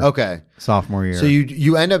 Sophomore year. Okay. Sophomore year. So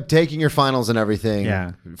you end up taking your finals and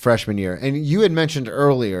everything freshman year. And you had mentioned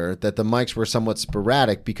earlier that the mics were somewhat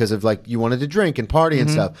sporadic because of like you wanted to drink and party and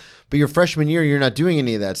stuff. But your freshman year, you're not doing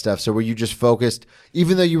any of that stuff. So were you just focused,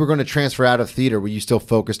 even though you were going to transfer out of theater, were you still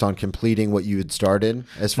focused on completing what you had started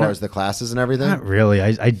as far as the classes and everything? Not really.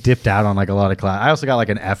 I dipped out on like a lot of class. I also got like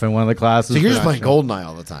an F in one of the classes. So you're just playing Goldeneye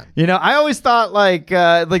all the time. I always thought like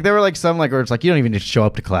there were like some like where it's like you don't even need to show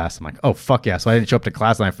up to class. I'm like, oh fuck yeah. So but I didn't show up to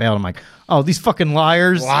class and I failed. I'm like, oh, these fucking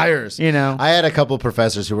liars. You know? I had a couple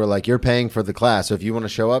professors who were like, you're paying for the class. So if you want to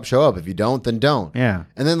show up, show up. If you don't, then don't. Yeah.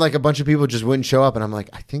 And then like a bunch of people just wouldn't show up. And I'm like,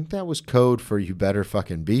 I think that was code for you better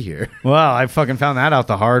fucking be here. Well, I fucking found that out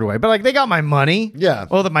the hard way. But like, they got my money. Yeah.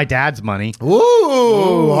 Well, my dad's money.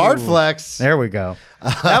 Ooh, hard flex. There we go.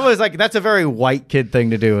 That was like, that's a very white kid thing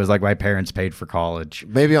to do, is like my parents paid for college.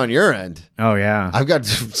 Maybe on your end. Oh, yeah. I've got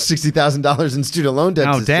 $60,000 in student loan debt.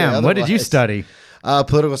 Oh, to damn. What did you otherwise. study?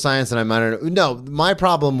 Political science, and I minored. No, my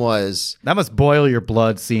problem was That must boil your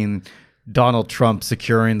blood seeing Donald Trump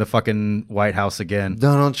securing the fucking White House again.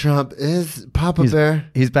 Donald Trump is Papa Bear.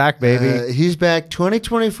 He's back, baby. He's back.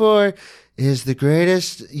 2024 is the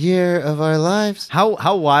greatest year of our lives.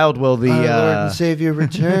 How wild will the Our Lord and Savior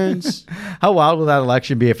returns. how wild will that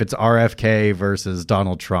election be if it's RFK versus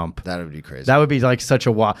Donald Trump? That would be crazy. That would be like such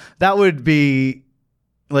a wild. That would be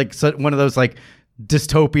like one of those like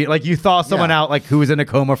dystopian. Like you thaw someone out like who was in a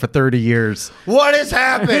coma for 30 years. What has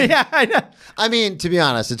happened? Yeah, I know. I mean, to be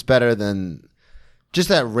honest, it's better than just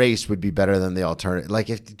that race would be better than the alternative. Like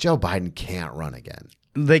if Joe Biden can't run again.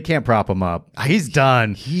 They can't prop him up. He's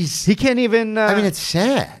done. He can't even. I mean, it's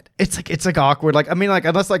sad. It's like awkward. Like I mean, like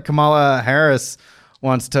unless like Kamala Harris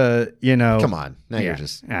wants to, you know. Come on, now you're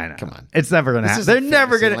just. I know. Come on, It's never gonna happen. isn't They're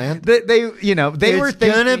never gonna. Fantasyland. They you know they were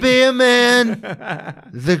gonna be a man,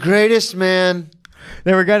 the greatest man.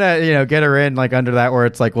 They were gonna, you know, get her in like under that where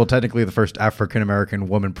it's like, well, technically the first African American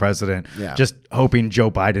woman president. Yeah. Just hoping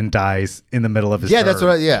Joe Biden dies in the middle of his. Yeah, term. that's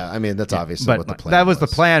what. I mean, that's obviously But what the plan. that was the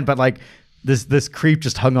plan. But like this creep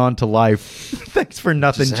just hung on to life. Thanks for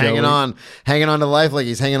nothing, Just Joey. hanging on to life like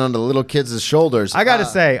he's hanging on to little kids' shoulders. I gotta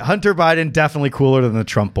say, Hunter Biden definitely cooler than the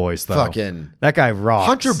Trump boys, though. Fucking that guy rocks.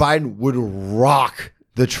 Hunter Biden would rock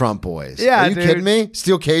the Trump boys. Yeah, are you dude. kidding me?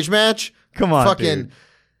 Steel cage match? Come on, fucking.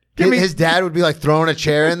 dude. His dad would be like throwing a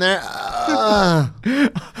chair in there. Hunter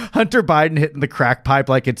Biden hitting the crack pipe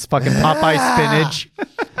like it's fucking Popeye spinach.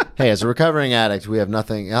 Hey, as a recovering addict, we have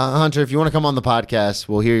nothing. Hunter, if you want to come on the podcast,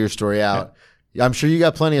 we'll hear your story out. I'm sure you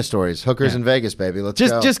got plenty of stories. Hookers in Vegas, baby. Let's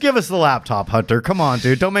go. Just give us the laptop, Hunter. Come on,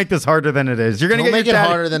 dude. Don't make this harder than it is. You're gonna Don't get make your it dad-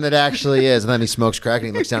 harder than it actually is. And then he smokes crack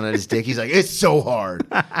and he looks down at his dick. He's like, it's so hard.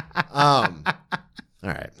 All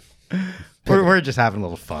right. We're just having a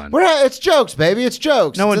little fun. It's jokes, baby. It's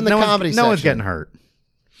jokes. No It's in the comedy section. no one's getting hurt.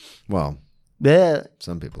 Well, Yeah.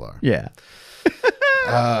 some people are. Yeah.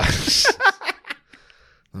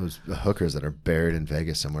 Those hookers that are buried in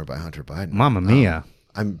Vegas somewhere by Hunter Biden. Mamma mia.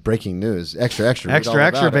 I'm breaking news. Extra, extra. Read all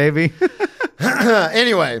Extra, about it. baby.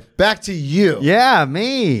 Anyway, back to you. Yeah,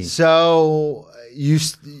 me. So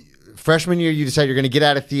freshman year, you decide you're going to get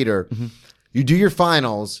out of theater. Mm-hmm. You do your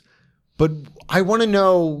finals, but I want to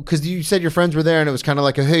know, because you said your friends were there and it was kind of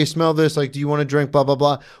like, hey, smell this. Like, do you want to drink? Blah, blah,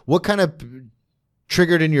 blah. What kind of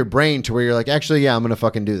triggered in your brain to where you're like, actually, yeah, I'm going to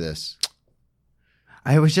fucking do this?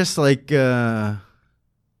 I was just like,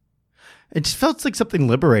 it just felt like something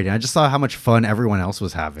liberating. I just saw how much fun everyone else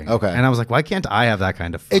was having. Okay. And I was like, why can't I have that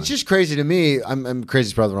kind of fun? It's just crazy to me. I'm crazy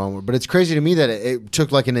is probably the wrong word, but it's crazy to me that it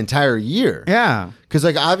took like an entire year. Yeah. Because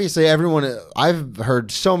like obviously everyone, I've heard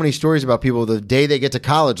so many stories about people the day they get to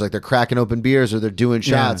college, like they're cracking open beers or they're doing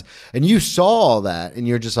shots, and you saw all that, and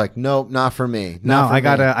you're just like, nope, not for me. I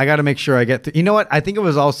gotta make sure I get. You know what? I think it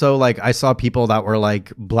was also like I saw people that were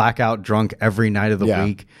like blackout drunk every night of the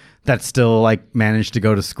week that still like managed to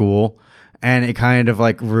go to school. And it kind of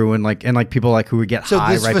like ruined people like who would get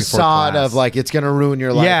high this right facade before class. Of like it's gonna ruin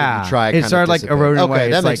your life. Yeah, if you try. It started like eroding away. Okay,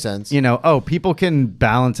 that It's makes like, sense. You know, people can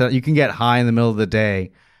balance it. You can get high in the middle of the day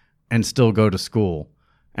and still go to school.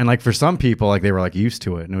 And like for some people, like they were like used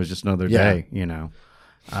to it, and it was just another day. You know,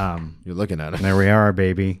 You're looking at it. there we are,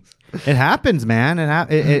 baby. It happens, man.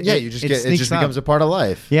 It just becomes a part of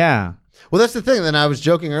life. Yeah. Well, that's the thing. Then I was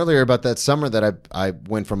joking earlier about that summer that I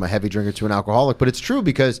went from a heavy drinker to an alcoholic, but it's true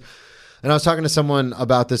because. And I was talking to someone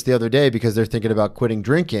about this the other day because they're thinking about quitting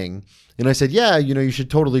drinking. And I said, yeah, you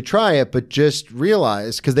should totally try it, but just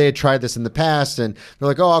realize, because they had tried this in the past and they're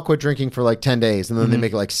like, oh, I'll quit drinking for like 10 days. And then they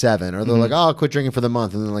make it like 7. Or they're like, oh, I'll quit drinking for the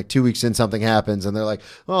month. And then like 2 weeks in, something happens. And they're like,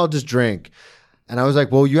 oh, I'll just drink. And I was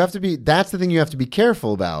like, well, that's the thing you have to be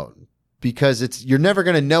careful about, because you're never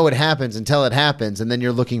going to know it happens until it happens. And then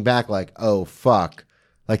you're looking back like, oh, fuck.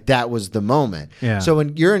 Like that was the moment. Yeah. So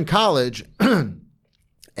when you're in college,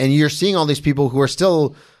 and you're seeing all these people who are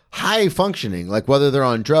still high functioning, like whether they're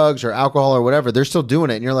on drugs or alcohol or whatever, they're still doing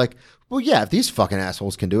it. And you're like, well, yeah, if these fucking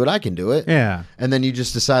assholes can do it, I can do it. Yeah. And then you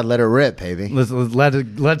just decide, let it rip, baby.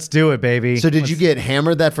 Let's do it, baby. So did you get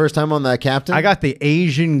hammered that first time on that captain? I got the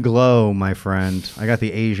Asian glow, my friend. I got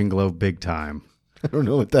the Asian glow big time. I don't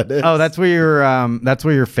know what that is. Oh, that's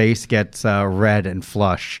where your face gets red and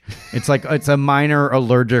flush. It's a minor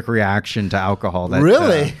allergic reaction to alcohol. That,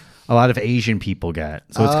 really? A lot of Asian people get.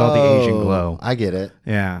 So it's called the Asian glow. I get it.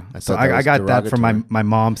 Yeah. So I got that from my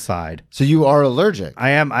mom's side. So you are allergic?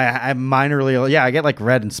 I am. I'm minorly. Yeah, I get like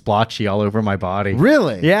red and splotchy all over my body.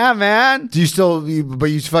 Really? Yeah, man. Do you but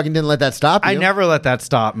you fucking didn't let that stop you? I never let that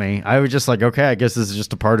stop me. I was just like, okay, I guess this is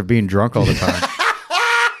just a part of being drunk all the time.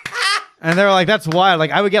 And they were like, that's wild.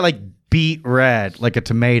 Like I would get like beet red, like a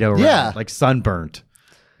tomato red, like sunburnt.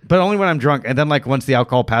 But only when I'm drunk. And then like once the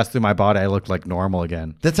alcohol passed through my body, I look like normal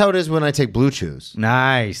again. That's how it is when I take blue chews.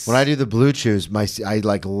 Nice. When I do the blue chews, I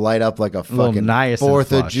like light up like a fucking nice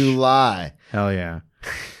 4th of July. Hell yeah.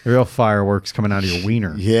 Real fireworks coming out of your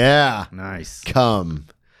wiener. Yeah. Nice. Come.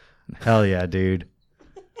 Hell yeah, dude.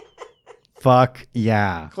 Fuck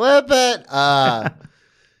yeah. Clip it.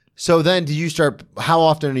 So then how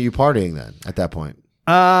often are you partying then at that point?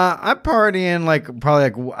 I'm partying like probably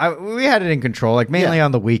like we had it in control, like mainly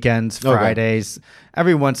on the weekends, Fridays,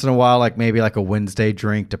 every once in a while, like maybe like a Wednesday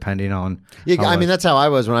drink, depending on. Yeah, I mean that's how I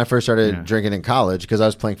was when I first started drinking in college because I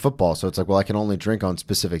was playing football. So it's like, well, I can only drink on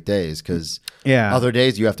specific days because other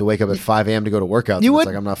days you have to wake up at 5 a.m. to go to workouts. It's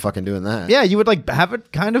like I'm not fucking doing that. Yeah, you would like have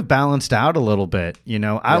it kind of balanced out a little bit, you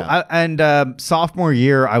know. And sophomore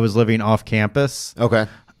year I was living off campus. Okay.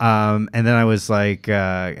 And then I was like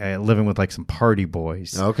living with like some party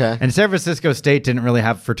boys. Okay. And San Francisco State didn't really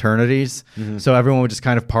have fraternities, so everyone would just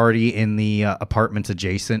kind of party in the apartments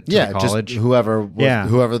adjacent to the college. Just whoever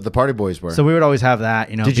the party boys were. So we would always have that.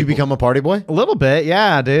 You know, did you become a party boy? A little bit,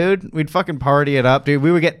 yeah, dude. We'd fucking party it up, dude.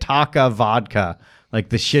 We would get Taka vodka. Like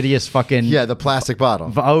the shittiest fucking the plastic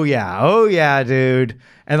bottle. Oh yeah, dude.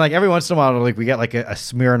 And like every once in a while, like we get like a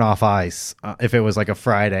Smirnoff Ice if it was like a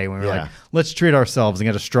Friday when we were like, let's treat ourselves and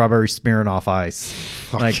get a strawberry Smirnoff Ice,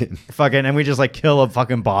 and we just like kill a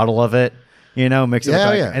fucking bottle of it, you know, mix it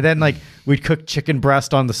with and then like we'd cook chicken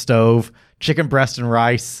breast on the stove, chicken breast and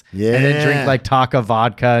rice, and then drink like Taka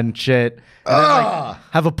vodka and shit. And then, like,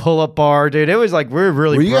 have a pull-up bar, dude. It was like we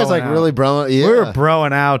were you guys like out. Really broing? Yeah. We were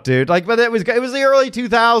broing out, dude. Like, but it was the early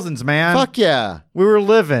 2000s, man. Fuck yeah, we were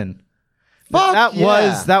living. Fuck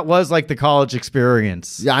that was like the college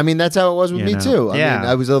experience. Yeah, I mean that's how it was with me too. I mean,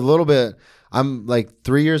 I was a little bit. I'm like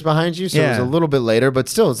 3 years behind you, so it was a little bit later, but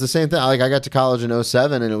still, it's the same thing. Like I got to college in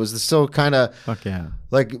 2007, and it was still kind of fuck yeah.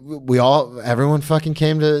 Like everyone fucking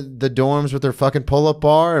came to the dorms with their fucking pull-up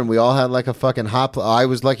bar, and we all had like a fucking hot. I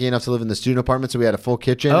was lucky enough to live in the student apartment, so we had a full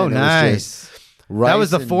kitchen. Oh, and nice. It was just rice that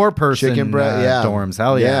was the 4-person dorms.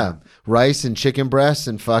 Hell yeah. Rice and chicken breasts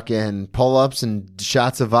and fucking pull-ups and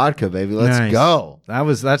shots of vodka, baby. Let's go.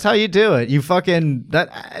 That's how you do it. You fucking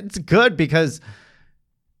it's good because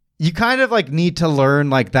you kind of like need to learn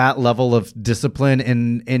like that level of discipline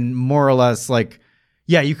in more or less like,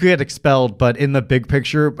 you could get expelled, but in the big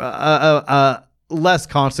picture, less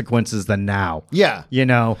consequences than now. Yeah. You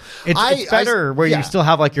know, it's better where you still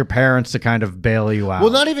have like your parents to kind of bail you out.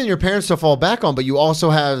 Well, not even your parents to fall back on, but you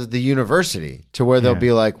also have the university to where they'll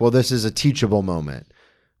be like, well, this is a teachable moment.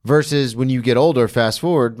 Versus when you get older, fast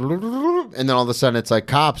forward, and then all of a sudden it's like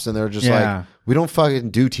cops, and they're just like, we don't fucking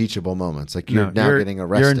do teachable moments. Like you're getting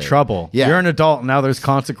arrested. You're in trouble. Yeah. You're an adult, and now there's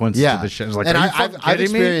consequences to this shit. It's like, and I've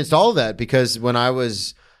experienced all that because when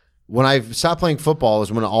I stopped playing football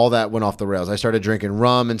was when all that went off the rails. I started drinking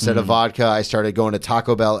rum instead of vodka. I started going to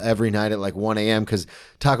Taco Bell every night at like 1 a.m. because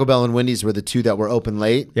Taco Bell and Wendy's were the two that were open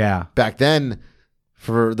late. Yeah. Back then,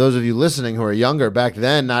 for those of you listening who are younger, back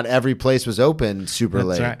then, not every place was open super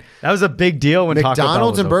late. Right. That was a big deal when McDonald's Taco Bell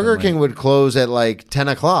was and Burger open King late. would close at like 10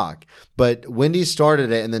 o'clock. But Wendy's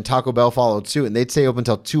started it, and then Taco Bell followed suit, and they'd stay open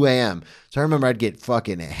until 2 a.m. So I remember I'd get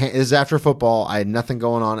fucking... This is after football. I had nothing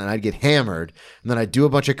going on, and I'd get hammered. And then I'd do a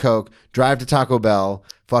bunch of coke, drive to Taco Bell,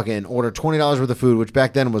 fucking order $20 worth of food, which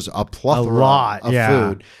back then was a plethora of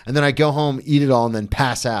food. And then I'd go home, eat it all, and then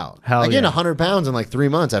pass out. I gained 100 pounds in like 3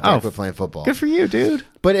 months after I quit playing football. Good for you, dude.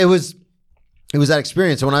 But it was that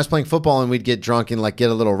experience. So when I was playing football and we'd get drunk and like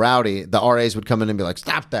get a little rowdy, the RAs would come in and be like,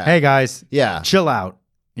 stop that. Hey, guys. Yeah. Chill out.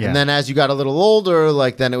 Yeah. And then as you got a little older,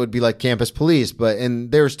 like then it would be like campus police,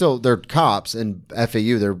 and they're cops and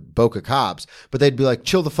FAU, they're Boca cops, but they'd be like,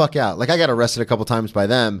 chill the fuck out. Like I got arrested a couple times by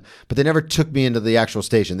them, but they never took me into the actual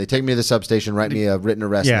station. They take me to the substation, write me a written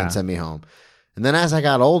arrest, and then send me home. And then as I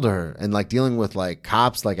got older and like dealing with like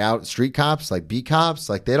cops, like out street cops, like beat cops,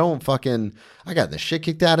 like they don't fucking, I got the shit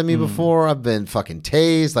kicked out of me before. I've been fucking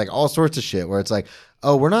tased, like all sorts of shit where it's like,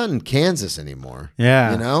 oh, we're not in Kansas anymore.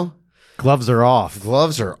 Yeah. You know? Gloves are off.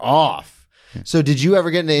 Gloves are off. So did you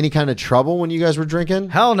ever get into any kind of trouble when you guys were drinking?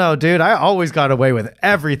 Hell no, dude. I always got away with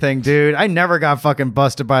everything, dude. I never got fucking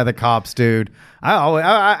busted by the cops, dude.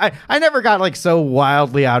 I never got like so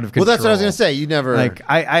wildly out of control. Well, that's what I was gonna say. You never like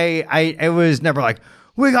it was never like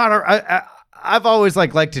we got our. I've always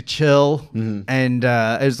liked to chill, and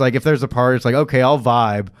it's like if there's a party, it's like okay, I'll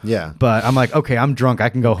vibe. Yeah, but I'm like okay, I'm drunk, I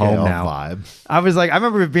can go home I'll now. Vibe. I was like, I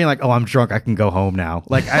remember being like, oh, I'm drunk, I can go home now.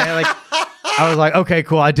 Like I was like, okay,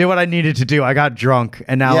 cool, I did what I needed to do. I got drunk,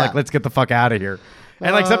 and now like let's get the fuck out of here.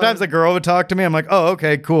 And like sometimes the girl would talk to me. I'm like, oh,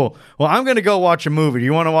 okay, cool. Well, I'm going to go watch a movie. Do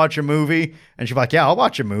you want to watch a movie? And she's like, yeah, I'll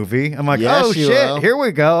watch a movie. I'm like, yes, oh, shit. Here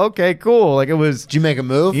we go. Okay, cool. Like it was. Did you make a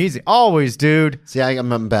move? Easy. Always, dude. See,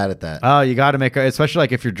 I'm bad at that. Oh, you got to make especially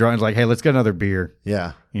like if you're drunk, it's like, hey, let's get another beer.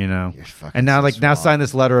 Yeah. You know? You're fucking and now, so now sign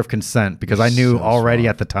this letter of consent because I knew already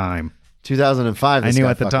at the time. 2005. I knew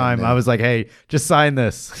at the time. I was like, hey, just sign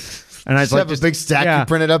this. And I have a big stack you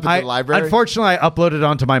printed up at the library. Unfortunately, I uploaded it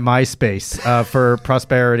onto my MySpace for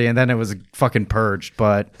prosperity, and then it was fucking purged.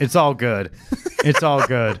 But it's all good. It's all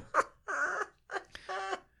good.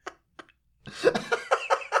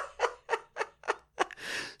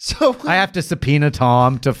 So I have to subpoena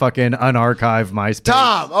Tom to fucking unarchive MySpace.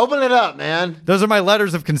 Tom, open it up, man. Those are my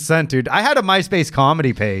letters of consent, dude. I had a MySpace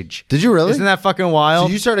comedy page. Did you really? Isn't that fucking wild?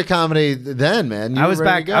 So you started comedy then, man. I was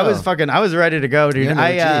back. I was ready to go, dude.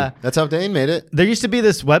 That's how Dane made it. There used to be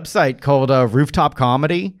this website called Rooftop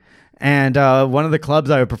Comedy. And one of the clubs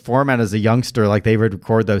I would perform at as a youngster, like they would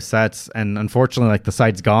record those sets, and unfortunately, like the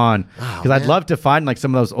site's gone. Because I'd love to find like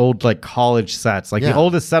some of those old like college sets. Like the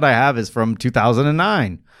oldest set I have is from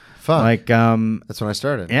 2009. Fuck. Like that's when I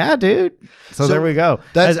started. Yeah, dude. So there we go.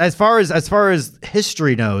 As far as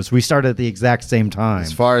history knows, we started at the exact same time.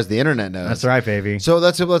 As far as the internet knows, that's right, baby. So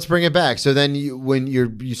let's bring it back. So then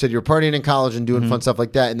you said you're partying in college and doing fun stuff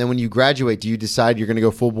like that, and then when you graduate, do you decide you're going to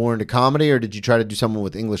go full bore into comedy, or did you try to do something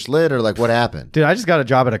with English Lit, or like what happened? Dude, I just got a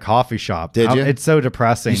job at a coffee shop. Did you? It's so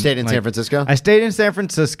depressing. You stayed in San Francisco? I stayed in San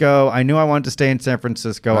Francisco. I knew I wanted to stay in San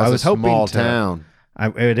Francisco. That's I was hoping small town.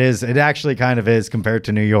 It is. It actually kind of is compared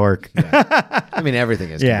to New York. Yeah. I mean, everything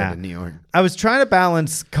is compared to New York. I was trying to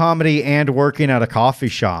balance comedy and working at a coffee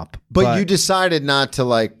shop. But you decided not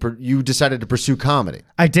to you decided to pursue comedy.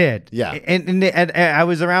 I did. Yeah. And I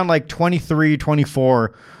was around like 23,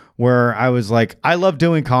 24 where I was like, I love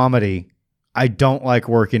doing comedy. I don't like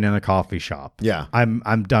working in a coffee shop. Yeah.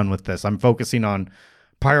 I'm done with this. I'm focusing on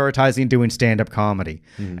prioritizing doing stand-up comedy.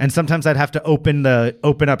 And sometimes I'd have to open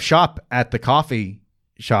up shop at the coffee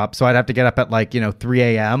shop, so I'd have to get up at 3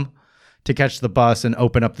 a.m. to catch the bus and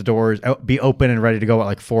open up the doors, be open and ready to go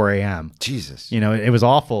at 4 a.m. Jesus. It was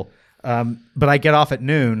awful. But I get off at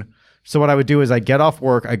noon. So what I would do is I'd get off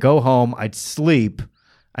work, I go home, I'd sleep,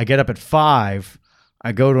 I get up at 5,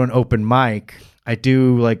 I go to an open mic, I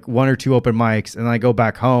do 1 or 2 open mics, and then I go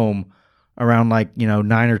back home around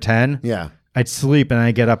 9 or 10. Yeah. I'd sleep and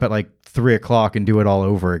I get up at 3 o'clock and do it all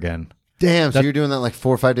over again. Damn, so you're doing that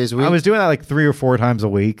 4 or 5 days a week? I was doing that 3 or 4 times a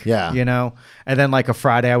week. Yeah. And then a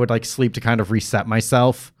Friday I would sleep to kind of reset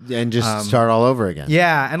myself. And just start all over again.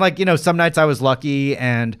 Yeah. And some nights I was lucky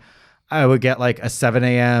and I would get a 7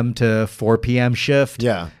 a.m. to 4 p.m. shift.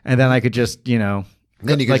 Yeah. And then I could just,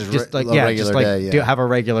 then you could have a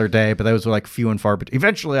regular day, but those were few and far between.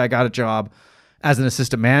 Eventually I got a job as an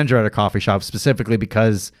assistant manager at a coffee shop specifically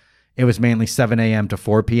because it was mainly 7 a.m. to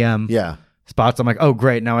 4 p.m. Yeah. spots. I'm like, oh,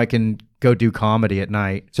 great. Now I can go do comedy at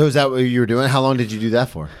night. So is that what you were doing? How long did you do that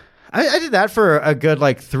for? I did that for a good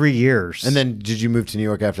 3 years. And then did you move to New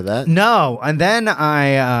York after that? No. And then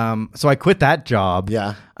I quit that job.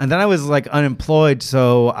 Yeah. And then I was unemployed.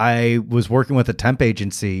 So I was working with a temp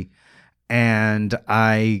agency and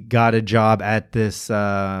I got a job at this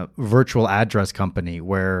virtual address company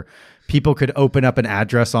where people could open up an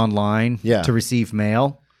address online to receive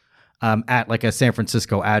mail. At a San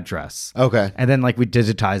Francisco address. Okay. And then we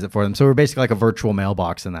digitize it for them. So we're basically a virtual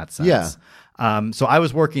mailbox in that sense. Yeah. So I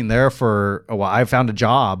was working there for a while. I found a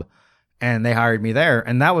job and they hired me there.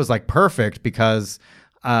 And that was perfect because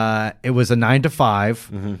it was a 9 to 5.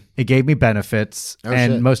 Mm-hmm. It gave me benefits.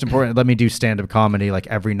 Most important, let me do stand-up comedy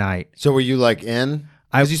every night. So were you in?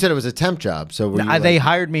 Because you said it was a temp job, so were you they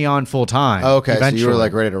hired me on full time. Oh, okay, eventually. so you were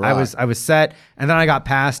ready to rock. I was set, and then I got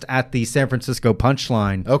passed at the San Francisco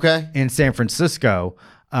Punchline. Okay, in San Francisco.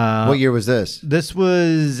 What year was this? This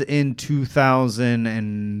was in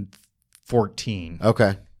 2014.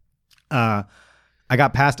 Okay. I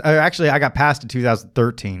got passed. Actually, I got passed in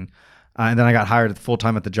 2013, and then I got hired full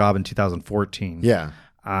time at the job in 2014. Yeah.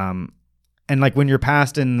 And when you're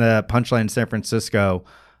passed in the Punchline in San Francisco.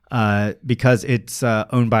 Because it's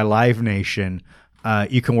owned by Live Nation,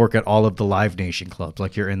 you can work at all of the Live Nation clubs.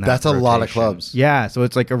 Like you're in that. That's a lot of rotation. clubs. Yeah. So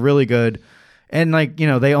it's like a really good, and like, you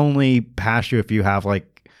know, they only pass you if you have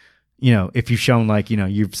like, you know, if you've shown like, you know,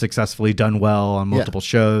 you've successfully done well on multiple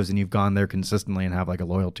shows and you've gone there consistently and have like a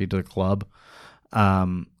loyalty to the club.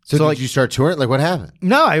 So did like, you start touring? Like what happened?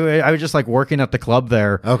 No, I was just like working at the club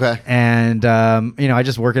there. Okay. And, you know, I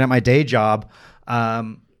just working at my day job,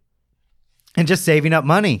 and just saving up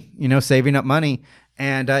money.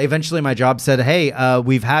 And eventually my job said, hey,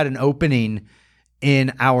 we've had an opening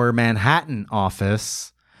in our Manhattan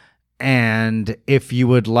office. And if you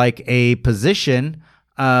would like a position,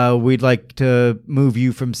 we'd like to move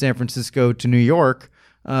you from San Francisco to New York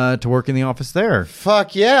to work in the office there.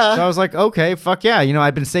 Fuck yeah. So I was like, okay, fuck yeah. You know,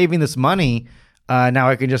 I've been saving this money. Now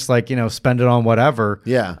I can just like, you know, spend it on whatever.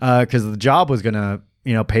 Yeah. Because the job was going to,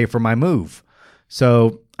 you know, pay for my move.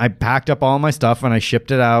 So I packed up all my stuff and I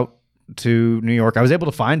shipped it out to New York. I was able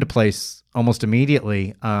to find a place almost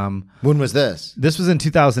immediately. When was this? This was in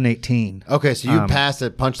 2018. Okay, so you passed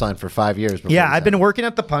at Punchline for 5 years before. Yeah, I've been working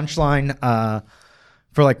at the Punchline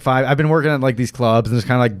for like 5. I've been working at like these clubs and just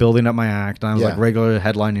kind of like building up my act. And I was like regular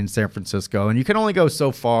headlining in San Francisco. And you can only go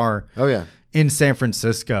so far. Oh, yeah. In San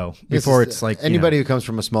Francisco before it's like anybody who comes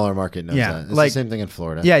from a smaller market knows that. It's like the same thing in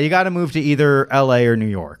Florida. Yeah, you got to move to either LA or New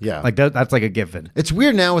York. Yeah, like that's like a given. It's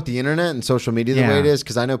weird now with the internet and social media the way it is,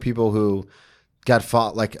 because I know people who got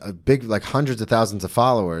like a big, like hundreds of thousands of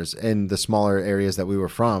followers in the smaller areas that we were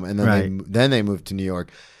from, and then they moved to New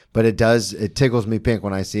York. But it tickles me pink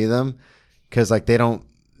when I see them, because like they don't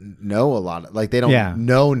know a lot, like they don't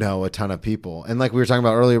know a ton of people. And like we were talking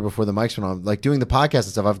about earlier before the mics went on, like doing the podcast and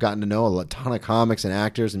stuff, I've gotten to know a ton of comics and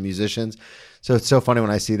actors and musicians. So it's so funny when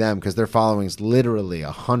I see them, because their following is literally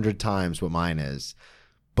 100 times what mine is.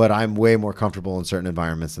 But I'm way more comfortable in certain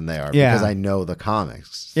environments than they are, because I know the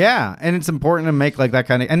comics. Yeah, and it's important to make like that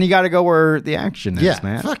kind of, and you got to go where the action is,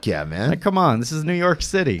 man. Fuck yeah, man. Like, come on, this is New York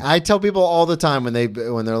City. I tell people all the time when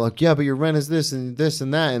they're like, yeah, but your rent is this and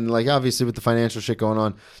that, and like obviously with the financial shit going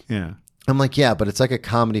on. Yeah. I'm like, yeah, but it's like a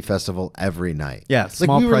comedy festival every night. Yeah,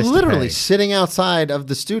 like we were literally sitting outside of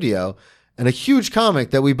the studio, and a huge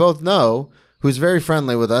comic that we both know, who's very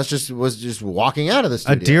friendly with us, was just walking out of the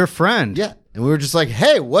studio. A dear friend. Yeah. And we were just like,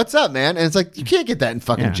 hey, what's up, man? And it's like, you can't get that in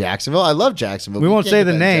fucking Jacksonville. I love Jacksonville. We won't say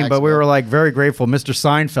the name, but we were like very grateful. Mr.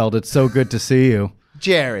 Seinfeld, it's so good to see you.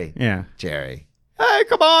 Jerry. Yeah. Jerry. Hey,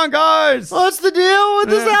 come on, guys. What's the deal with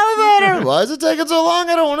this elevator? Why is it taking so long?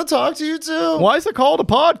 I don't want to talk to you too. Why is it called a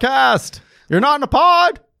podcast? You're not in a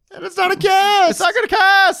pod. And it's not a cast. It's not going to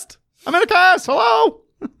cast. I'm in a cast. Hello.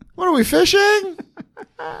 What are we fishing?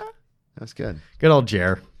 That's good. Good old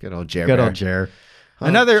Jer. Good old Jer. Good old Jer.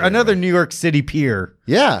 Another New York City peer.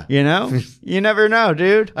 Yeah. You know? You never know,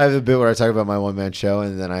 dude. I have a bit where I talk about my one-man show,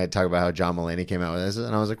 and then I talk about how John Mulaney came out with this,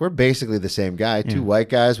 and I was like, we're basically the same guy. Two white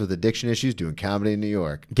guys with addiction issues doing comedy in New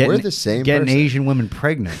York. We're the same Getting person. Asian women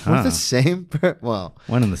pregnant. Huh? We're the same. Well.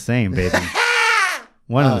 One and the same, baby.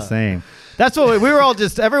 One and the same. That's what we were all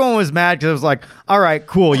just, everyone was mad because it was like, all right,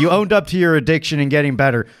 cool. You owned up to your addiction and getting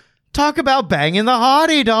better. Talk about banging the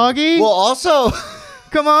hottie, doggy. Well, also...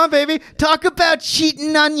 Come on, baby. Talk about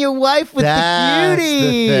cheating on your wife with the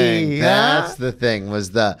beauty. That's the thing.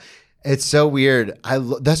 It's so weird.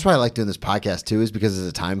 That's why I like doing this podcast too, is because it's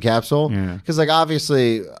a time capsule. Because like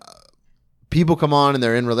obviously people come on and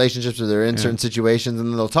they're in relationships or they're in certain situations, and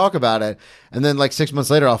then they'll talk about it. And then like 6 months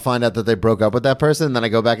later, I'll find out that they broke up with that person. And then I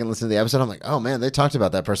go back and listen to the episode. I'm like, oh man, they talked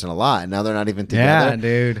about that person a lot. And now they're not even together. Yeah,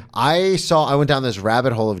 dude. I went down this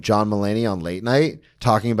rabbit hole of John Mulaney on Late Night,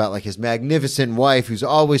 talking about like his magnificent wife who's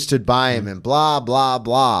always stood by him and blah, blah,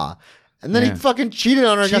 blah. And then he fucking cheated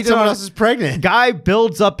on her and got someone else pregnant. Guy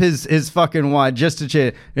builds up his fucking wife just to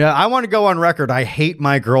cheat. Yeah, I want to go on record. I hate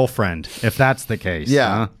my girlfriend, if that's the case. Yeah.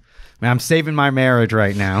 Huh? Man, I'm saving my marriage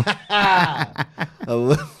right now. That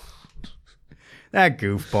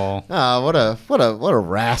goofball. Oh, what a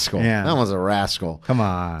rascal. Yeah. That was a rascal. Come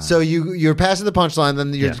on. So you're passing the Punchline,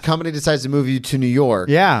 then your company decides to move you to New York.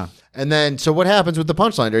 Yeah. And then, so what happens with the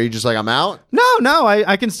Punchline? Are you just like, I'm out? No,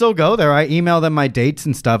 I can still go there. I email them my dates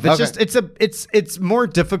and stuff. It's just it's more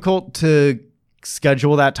difficult to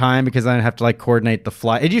schedule that time because I have to like coordinate the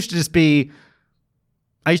flight. It used to just be,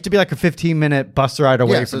 I used to be like a 15-minute bus ride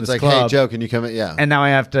away from it's this like, club. hey, Joe, can you come in? Yeah. And now I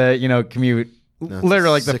have to, commute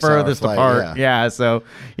literally like the furthest apart. Yeah. So,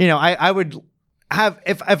 I would have,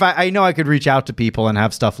 if I know I could reach out to people and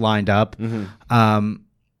have stuff lined up. Mm-hmm.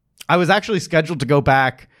 I was actually scheduled to go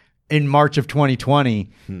back in March of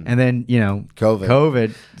 2020, and then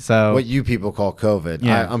COVID. So what you people call COVID.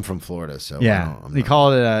 Yeah. I'm from Florida, so they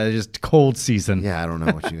call it just cold season. Yeah, I don't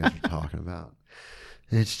know what you guys are talking about.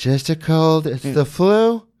 It's just a cold. It's the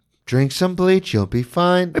flu. Drink some bleach, you'll be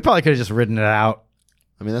fine. We probably could have just written it out.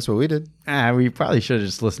 I mean, that's what we did. We probably should have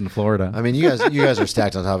just listened to Florida. I mean, you guys are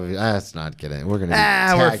stacked on top of it. Let's not get in. We're gonna be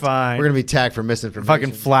tagged. We're fine. We're gonna be tagged for misinformation.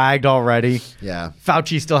 Fucking flagged already. Yeah.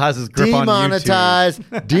 Fauci still has his grip on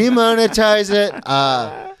YouTube. Demonetize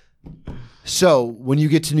it. So when you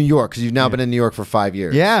get to New York, because you've now been in New York for 5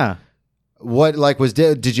 years. Yeah. What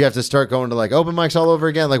did you have to start going to like open mics all over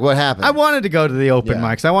again? Like what happened? I wanted to go to the open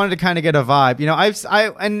mics. I wanted to kind of get a vibe. You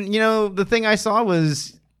know, the thing I saw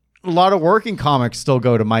was a lot of working comics still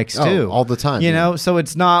go to mics too. All the time. You know, so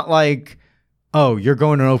it's not like, oh, you're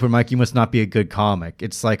going to an open mic, you must not be a good comic.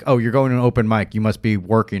 It's like, oh, you're going to an open mic, you must be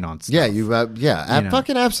working on stuff. Yeah,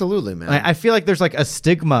 fucking absolutely, man. I feel like there's like a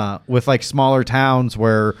stigma with like smaller towns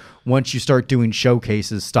where once you start doing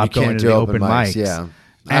showcases, stop going to the open mics. Yeah.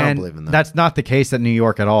 I don't believe in that. That's not the case at New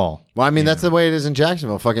York at all. Well, I mean, that's the way it is in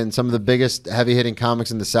Jacksonville. Fucking some of the biggest heavy hitting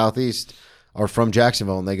comics in the Southeast are from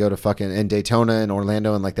Jacksonville, and they go to fucking in Daytona and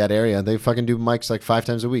Orlando and like that area. They fucking do mics like 5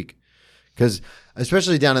 times a week. Because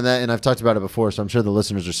especially down in that, and I've talked about it before, so I'm sure the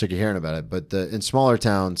listeners are sick of hearing about it. But in smaller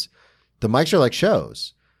towns, the mics are like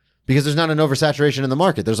shows because there's not an oversaturation in the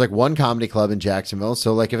market. There's like one comedy club in Jacksonville.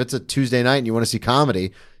 So like if it's a Tuesday night and you want to see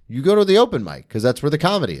comedy, you go to the open mic because that's where the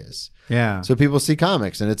comedy is. Yeah. So people see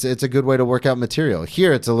comics, and it's a good way to work out material.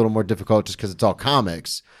 Here, it's a little more difficult just because it's all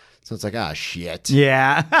comics. So it's like, shit.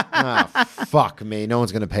 Yeah. Fuck me. No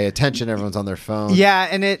one's going to pay attention. Everyone's on their phone. Yeah,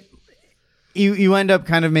 and you end up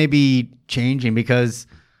kind of maybe changing because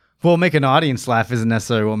we'll make an audience laugh isn't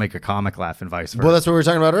necessarily what make a comic laugh and vice versa. Well, that's what we were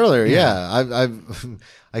talking about earlier. Yeah.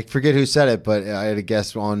 I forget who said it, but I had a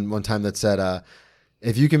guest on one time that said,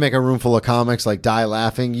 if you can make a room full of comics like die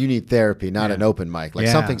laughing, you need therapy, not an open mic. Like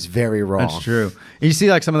something's very wrong. That's true. You see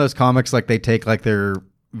like some of those comics, like they take like their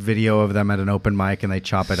video of them at an open mic and they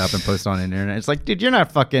chop it up and post it on the internet. It's like, dude, you're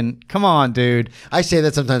not fucking, come on, dude. I say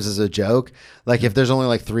that sometimes as a joke. Like if there's only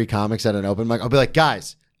like 3 comics at an open mic, I'll be like,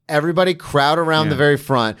 guys, everybody crowd around the very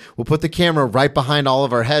front. We'll put the camera right behind all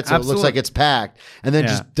of our heads so it looks like it's packed, and then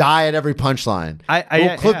just die at every punchline.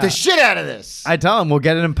 We'll clip the shit out of this. I tell them we'll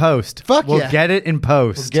get it in post. We'll get it in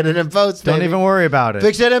post. We'll get it in post, Don't baby. even worry about it.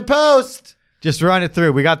 Fix it in post. Just run it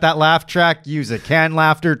through. We got that laugh track. Use it. Canned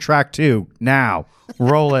laughter track 2. Now.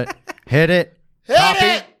 Roll it. Hit it. Hit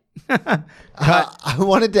it. I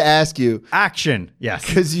wanted to ask you. Action. Yes.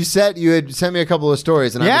 Because you had sent me a couple of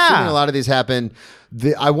stories, and I'm assuming a lot of these happened.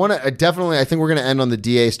 I think we're going to end on the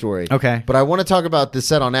DA story. Okay. But I want to talk about the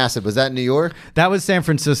set on acid. Was that in New York? That was San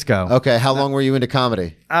Francisco. Okay. How long were you into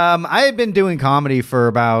comedy? I had been doing comedy for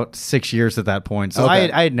about 6 years at that point. So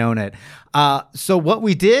I had known it. So what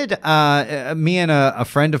we did, me and a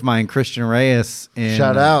friend of mine, Christian Reyes.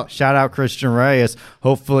 Shout out Christian Reyes.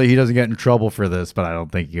 Hopefully he doesn't get in trouble for this, but I don't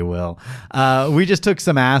think he will. We just took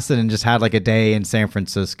some acid and just had like a day in San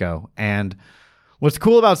Francisco. And what's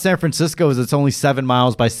cool about San Francisco is it's only 7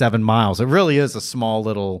 miles by 7 miles. It really is a small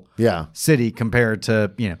little city compared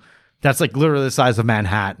to, that's like literally the size of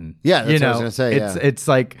Manhattan. Yeah, that's what I was going to say. It's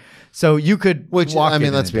like, so you could walk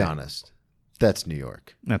in let's be honest. That's New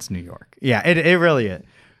York. That's New York. Yeah, it really is.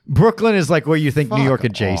 Brooklyn is like where you think New York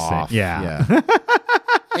adjacent. Off. Yeah.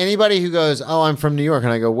 Anybody who goes, oh, I'm from New York,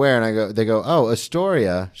 and I go, where? And they go, oh,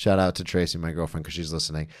 Astoria. Shout out to Tracy, my girlfriend, because she's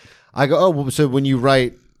listening. I go, oh, well, so when you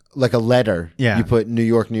write like a letter, you put New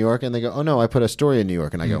York, and they go, oh no, I put Astoria, New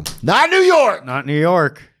York, and I go, not New York, not New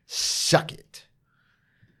York. Suck it.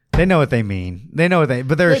 They know what they mean. But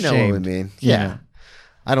they're ashamed. Know what we mean. Yeah.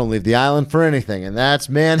 I don't leave the island for anything, and that's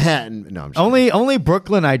Manhattan. No, I'm just only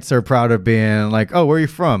Brooklynites are proud of being like, oh, where are you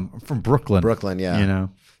from? I'm from Brooklyn. Brooklyn, yeah.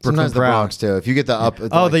 Sometimes the Bronx too. If you get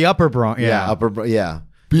the the upper Bronx,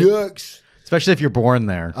 BX. Especially if you're born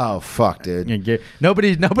there. Oh fuck, dude.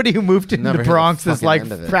 Nobody who moved into the Bronx is like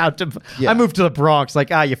proud to. I moved to the Bronx.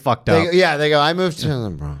 Like you fucked up. They go. I moved to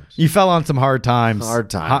the Bronx. You fell on some hard times.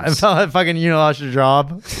 Fucking you lost your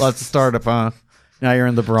job. Lots of startup, huh? Now you're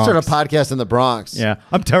in the Bronx. Start a podcast in the Bronx. Yeah.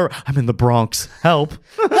 I'm in the Bronx. Help.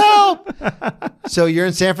 Help. So you're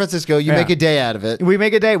in San Francisco. You make a day out of it. We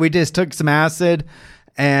make a day. We just took some acid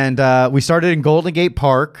and we started in Golden Gate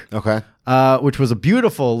Park. Okay. Which was a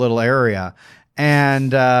beautiful little area.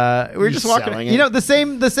 And we were just walking.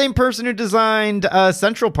 The same person who designed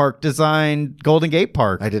Central Park designed Golden Gate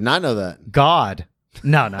Park. I did not know that. God.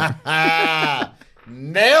 No.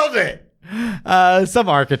 Nailed it. Some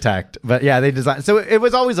architect, but yeah, they designed. So it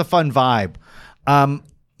was always a fun vibe.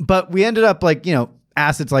 But we ended up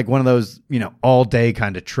acid's like one of those, all day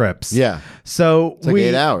kind of trips. Yeah. So it's like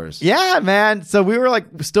 8 hours. Yeah, man. So we were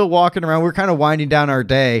still walking around. We were kind of winding down our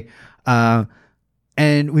day.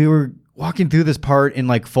 And we were walking through this part in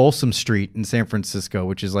like Folsom Street in San Francisco,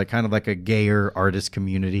 which is like kind of like a gayer artist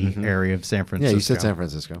community area of San Francisco. Yeah, you said San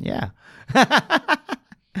Francisco. Yeah.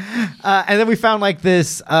 And then we found like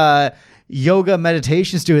this yoga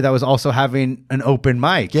meditation studio that was also having an open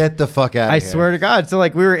mic. Get the fuck out of here. I swear to God. So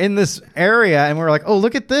like we were in this area and we were like, oh,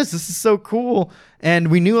 look at this. This is so cool.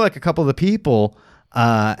 And we knew like a couple of the people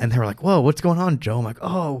and they were like, whoa, what's going on, Joe? I'm like,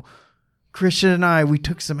 oh, Christian and I, we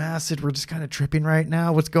took some acid. We're just kind of tripping right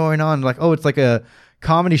now. What's going on? Like, oh, it's like a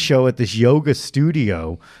comedy show at this yoga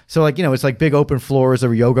studio. So like, it's like big open floors. There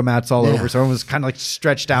were yoga mats all over. So everyone was kind of like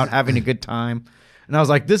stretched out, having a good time. And I was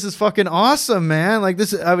like, this is fucking awesome, man. Like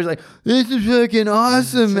this is fucking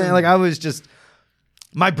awesome, man. Like I was just,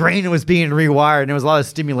 my brain was being rewired and there was a lot of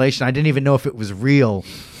stimulation. I didn't even know if it was real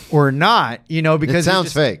or not, because it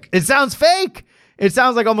sounds fake. It sounds fake. It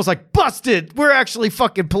sounds like almost like busted. We're actually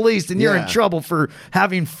fucking police and you're in trouble for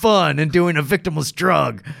having fun and doing a victimless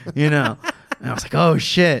drug, And I was like, oh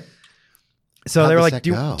shit. So they were like,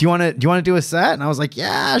 do you want to do a set? And I was like,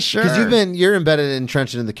 yeah, sure. Because you're embedded and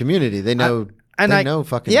entrenched in the community. They know. They know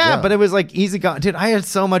fucking yeah, Joe. But it was like easy going. Dude, I had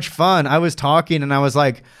so much fun. I was talking and I was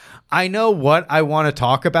like, I know what I want to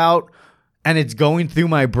talk about and it's going through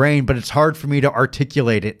my brain, but it's hard for me to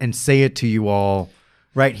articulate it and say it to you all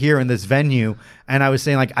right here in this venue. And I was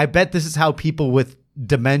saying like, I bet this is how people with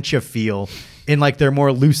dementia feel in like their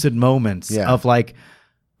more lucid moments of like,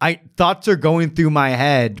 thoughts are going through my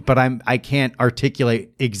head, but I can't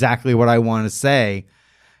articulate exactly what I want to say.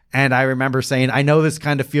 And I remember saying, I know this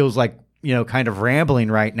kind of feels like, kind of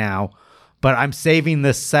rambling right now, but I'm saving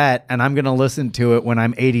this set and I'm going to listen to it when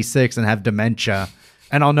I'm 86 and have dementia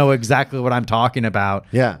and I'll know exactly what I'm talking about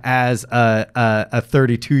as a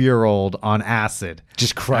 32-year-old on acid.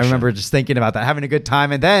 Just crushing. I remember just thinking about that, having a good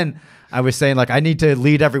time. And then I was saying like, I need to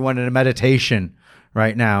lead everyone in a meditation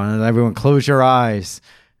right now. And everyone close your eyes.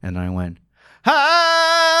 And I went, like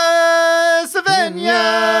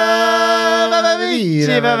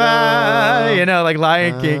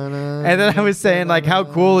Lion King. And then I was saying like, how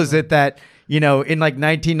cool is it that, in like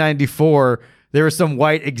 1994, there was some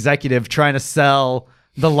white executive trying to sell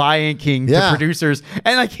the Lion King to producers.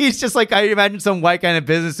 And like, he's just like, I imagine some white guy in a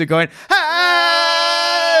business who going,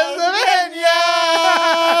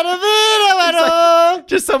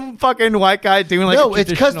 just some fucking white guy doing like no, it's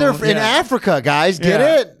because they're in Africa, guys. Get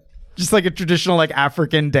it? Just like a traditional like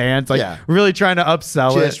African dance, like really trying to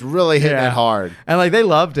upsell it. Just really hitting it hard. And like they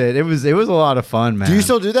loved it. It was a lot of fun, man. Do you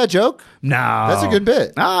still do that joke? No. That's a good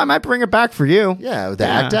bit. No, I might bring it back for you. Yeah, the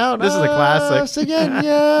act out. This is a classic.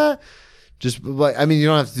 Again, Just like, I mean, you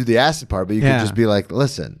don't have to do the acid part, but you can just be like,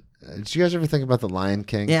 listen, did you guys ever think about the Lion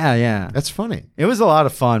King? Yeah. That's funny. It was a lot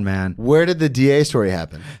of fun, man. Where did the DA story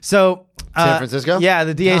happen? So San Francisco? Yeah,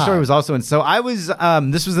 the DA story was also in. So I was,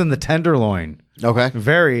 this was in the Tenderloin. Okay.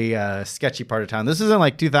 Very sketchy part of town. This is in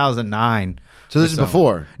like 2009. So this is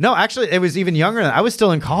before? No, actually, it was even younger. I was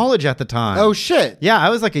still in college at the time. Oh, shit. Yeah, I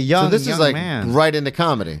was like a young man. So this is like right into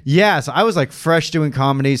comedy. Yeah, so I was like fresh doing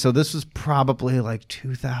comedy. So this was probably like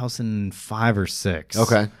 2005 or 6.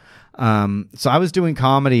 Okay. So I was doing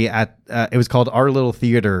comedy at, it was called Our Little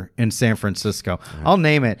Theater in San Francisco. Right. I'll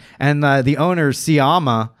name it. And the owner,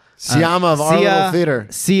 Siama of Our Little Theater.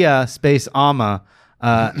 Sia space Ama,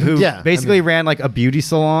 who basically ran like a beauty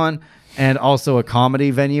salon and also a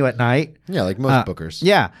comedy venue at night. Yeah, like most bookers.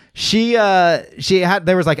 Yeah. She had,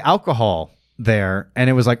 there was like alcohol there and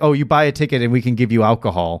it was like, oh, you buy a ticket and we can give you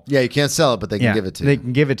alcohol. Yeah, you can't sell it, but they can give it to you. They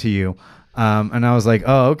can give it to you. And I was like,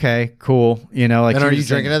 oh, okay, cool. Like, and are you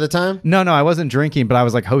drinking at the time? No, I wasn't drinking, but I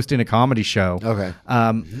was like hosting a comedy show. Okay.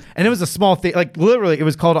 And it was a small thing, like literally it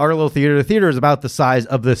was called Our Little Theater. The theater is about the size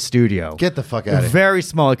of this studio. Get the fuck out of here. Very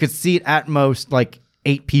small. It could seat at most like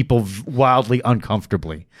 8 people wildly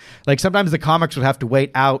uncomfortably. Like sometimes the comics would have to wait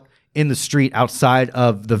out in the street outside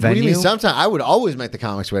of the venue. What do you mean? Sometimes I would always make the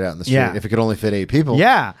comics wait out in the street if it could only fit 8 people.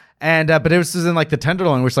 Yeah. And but it was in like the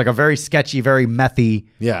Tenderloin, which is like a very sketchy, very methy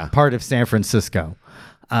part of San Francisco.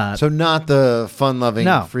 So not the fun-loving,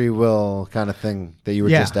 free will kind of thing that you were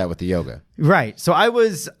just at with the yoga. Right. So I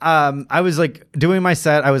was like doing my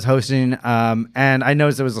set. I was hosting, and I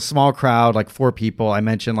noticed there was a small crowd, like 4 people. I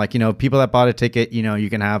mentioned like, people that bought a ticket, you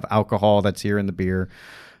can have alcohol that's here in the beer.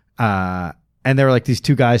 And there were like these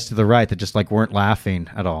 2 guys to the right that just like weren't laughing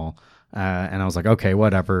at all. And I was like, okay,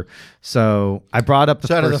 whatever. So I brought up the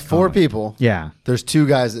first out of the 4 people, there's 2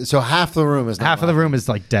 guys. So half the room is not half of the room is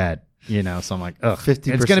like dead. So I'm like, ugh,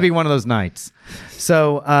 50%. It's going to be one of those nights.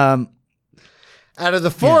 So out of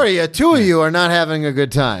the 4 of you, 2 of you are not having a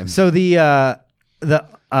good time. So the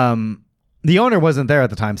the owner wasn't there at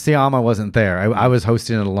the time. Siama wasn't there. I was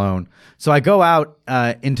hosting it alone. So I go out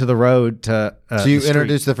into the road to. So you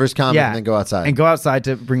introduce the first comic and then go outside. And go outside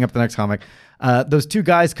to bring up the next comic. Those two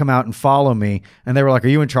guys come out and follow me, and they were like, "Are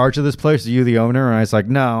you in charge of this place? Are you the owner?" And I was like,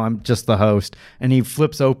 "No, I'm just the host." And he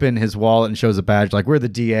flips open his wallet and shows a badge, like, "We're the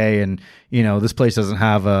DA, and this place doesn't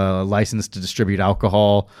have a license to distribute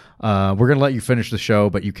alcohol. We're gonna let you finish the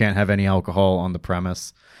show, but you can't have any alcohol on the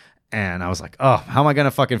premise." And I was like, "Oh, how am I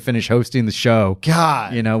gonna fucking finish hosting the show?"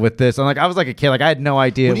 God, with this. And I was like a kid, I had no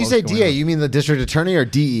idea. When you say DA, you mean the district attorney or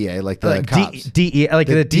DEA, like the cops? DEA, like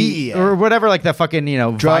the DEA or whatever, like the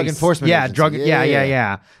fucking drug enforcement. Yeah, agency. drug.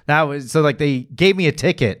 Yeah. That was so. Like they gave me a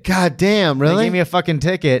ticket. God damn, really? They gave me a fucking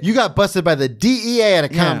ticket. You got busted by the DEA at a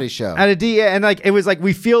comedy show. At a DEA, and it was like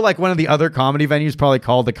we feel like one of the other comedy venues probably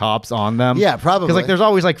called the cops on them. Yeah, probably. Because there's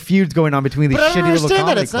always feuds going on between these shitty little comedy clubs. But I don't understand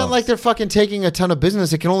that. It's not like they're fucking taking a ton of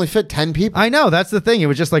business. It can only fit 10 people. I know. That's the thing. It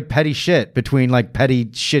was just like petty shit between like petty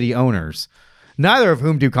shitty owners, neither of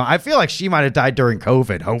whom do I feel like she might have died during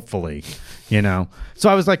COVID, hopefully, So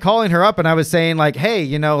I was like calling her up and I was saying like, hey,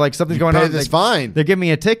 like something's going on. This fine. They're giving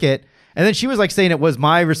me a ticket. And then she was like saying it was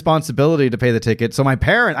my responsibility to pay the ticket. So I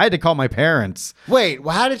had to call my parents. Wait,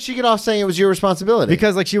 how did she get off saying it was your responsibility?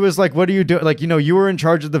 Because like she was like, what do you do? Like, you were in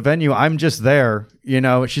charge of the venue. I'm just there.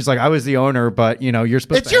 She's like, I was the owner, but you're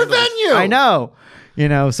supposed to. It's your venue. I know.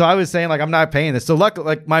 So I was saying like, I'm not paying this. So luckily,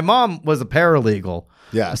 like my mom was a paralegal.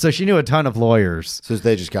 Yeah. So she knew a ton of lawyers. So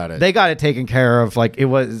they just got it. They got it taken care of. Like it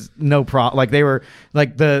was no problem. Like they were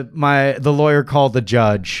like the lawyer called the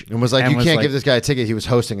judge and was like, you can't give this guy a ticket. He was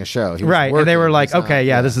hosting a show. Right. And they were like, okay,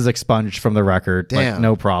 this is expunged from the record. Damn. Like,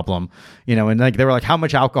 no problem. And like they were like, how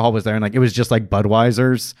much alcohol was there? And like it was just like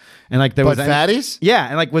Budweiser's. And like there was fatties? Yeah.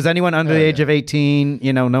 And like was anyone under the age of 18?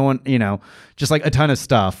 No one, just like a ton of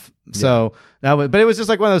stuff. So that was, but it was just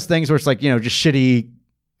like one of those things where it's like, just shitty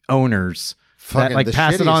owners. That like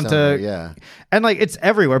pass it on to and like it's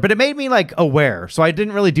everywhere, but it made me like aware, so I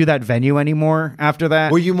didn't really do that venue anymore after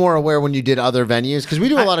that. Were you more aware when you did other venues? Because we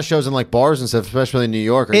do a lot of shows in like bars and stuff, especially in New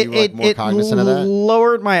York. Are you like more cognizant of that?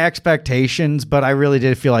 Lowered my expectations, but I really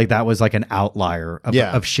did feel like that was like an outlier of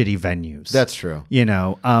shitty venues. That's true.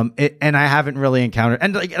 And I haven't really encountered,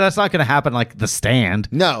 and like that's not going to happen like the Stand.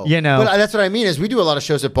 No, but that's what I mean is we do a lot of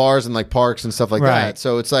shows at bars and like parks and stuff like that.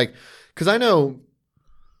 So it's like, because I know.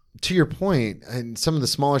 To your point, and some of the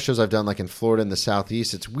smaller shows I've done, like in Florida and the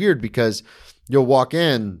Southeast, it's weird because you'll walk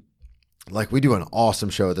in, like we do an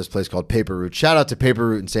awesome show at this place called Paper Route. Shout out to Paper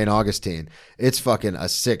Route in St. Augustine. It's fucking a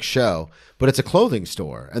sick show, but it's a clothing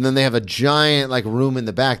store. And then they have a giant like room in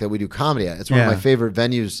the back that we do comedy at. It's one of my favorite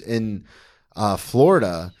venues in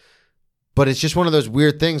Florida, but it's just one of those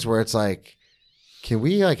weird things where it's like, can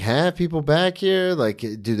we like have people back here? Like,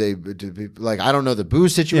 do they like? I don't know the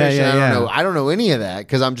booze situation. I don't know any of that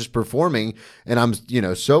because I'm just performing and I'm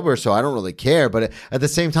sober, so I don't really care. But at the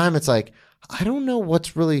same time, it's like I don't know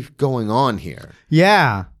what's really going on here.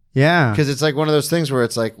 Yeah. Because it's like one of those things where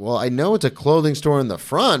it's like, well, I know it's a clothing store in the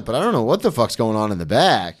front, but I don't know what the fuck's going on in the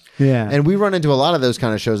back. Yeah. And we run into a lot of those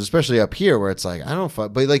kind of shows, especially up here, where it's like I don't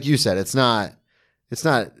fuck. But like you said, it's not. That's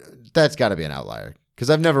got to be an outlier. Because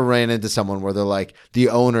I've never ran into someone where they're like, the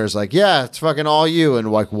owner's like, yeah, it's fucking all you,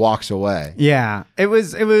 and like walks away. Yeah, it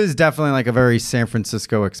was definitely like a very San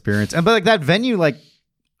Francisco experience, but like that venue like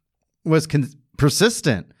was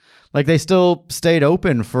persistent. Like they still stayed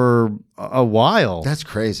open for a while. That's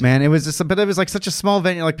crazy, man. It was but it was like such a small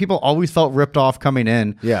venue. Like people always felt ripped off coming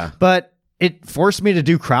in. Yeah, but it forced me to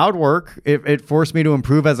do crowd work. It forced me to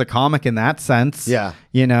improve as a comic in that sense. Yeah.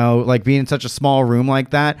 Like being in such a small room like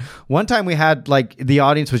that. One time we had like the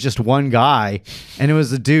audience was just one guy and it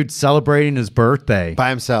was a dude celebrating his birthday. By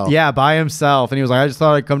himself. Yeah, by himself. And he was like, I just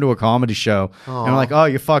thought I'd come to a comedy show. Aww. And I'm like, oh,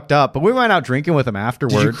 you fucked up. But we went out drinking with him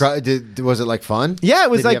afterwards. Did you cry? Was it like fun? Yeah, it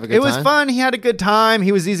was was fun. He had a good time.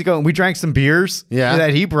 He was easy going. We drank some beers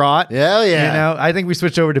that he brought. Hell yeah. I think we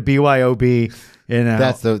switched over to BYOB.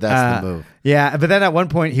 That's the move. Yeah, but then at one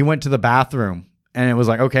point he went to the bathroom and it was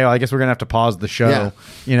like, okay, well, I guess we're gonna have to pause the show.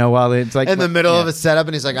 While it's like in the middle of a setup,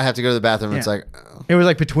 and he's like, I have to go to the bathroom. It's like it was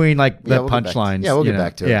like between like the punchlines. Yeah, we'll get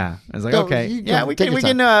back to it. Yeah, I was like, okay, we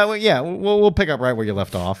can. We'll pick up right where you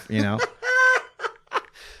left off. Dude,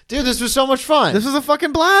 this was so much fun. This was a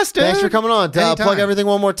fucking blast, dude. Thanks for coming on. Plug everything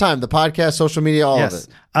one more time. The podcast, social media, all of it.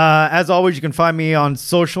 As always, you can find me on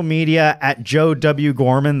social media at Joe W.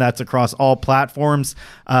 Gorman. That's across all platforms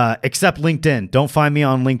except LinkedIn. Don't find me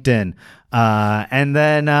on LinkedIn. And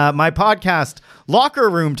then my podcast, Locker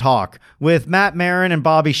Room Talk, with Matt Marin and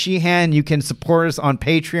Bobby Sheehan. You can support us on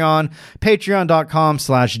Patreon,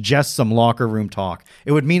 patreon.com/justsomелockerroomtalk.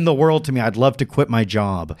 It would mean the world to me. I'd love to quit my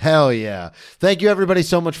job. Hell yeah. Thank you, everybody,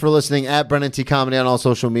 so much for listening. At Brennan T. Comedy on all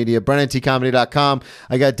social media, BrennanTComedy.com.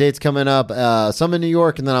 I got dates coming up, some in New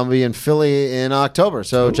York, and then I'll be in Philly in October.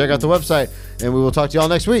 So check out the website, and we will talk to you all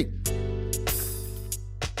next week.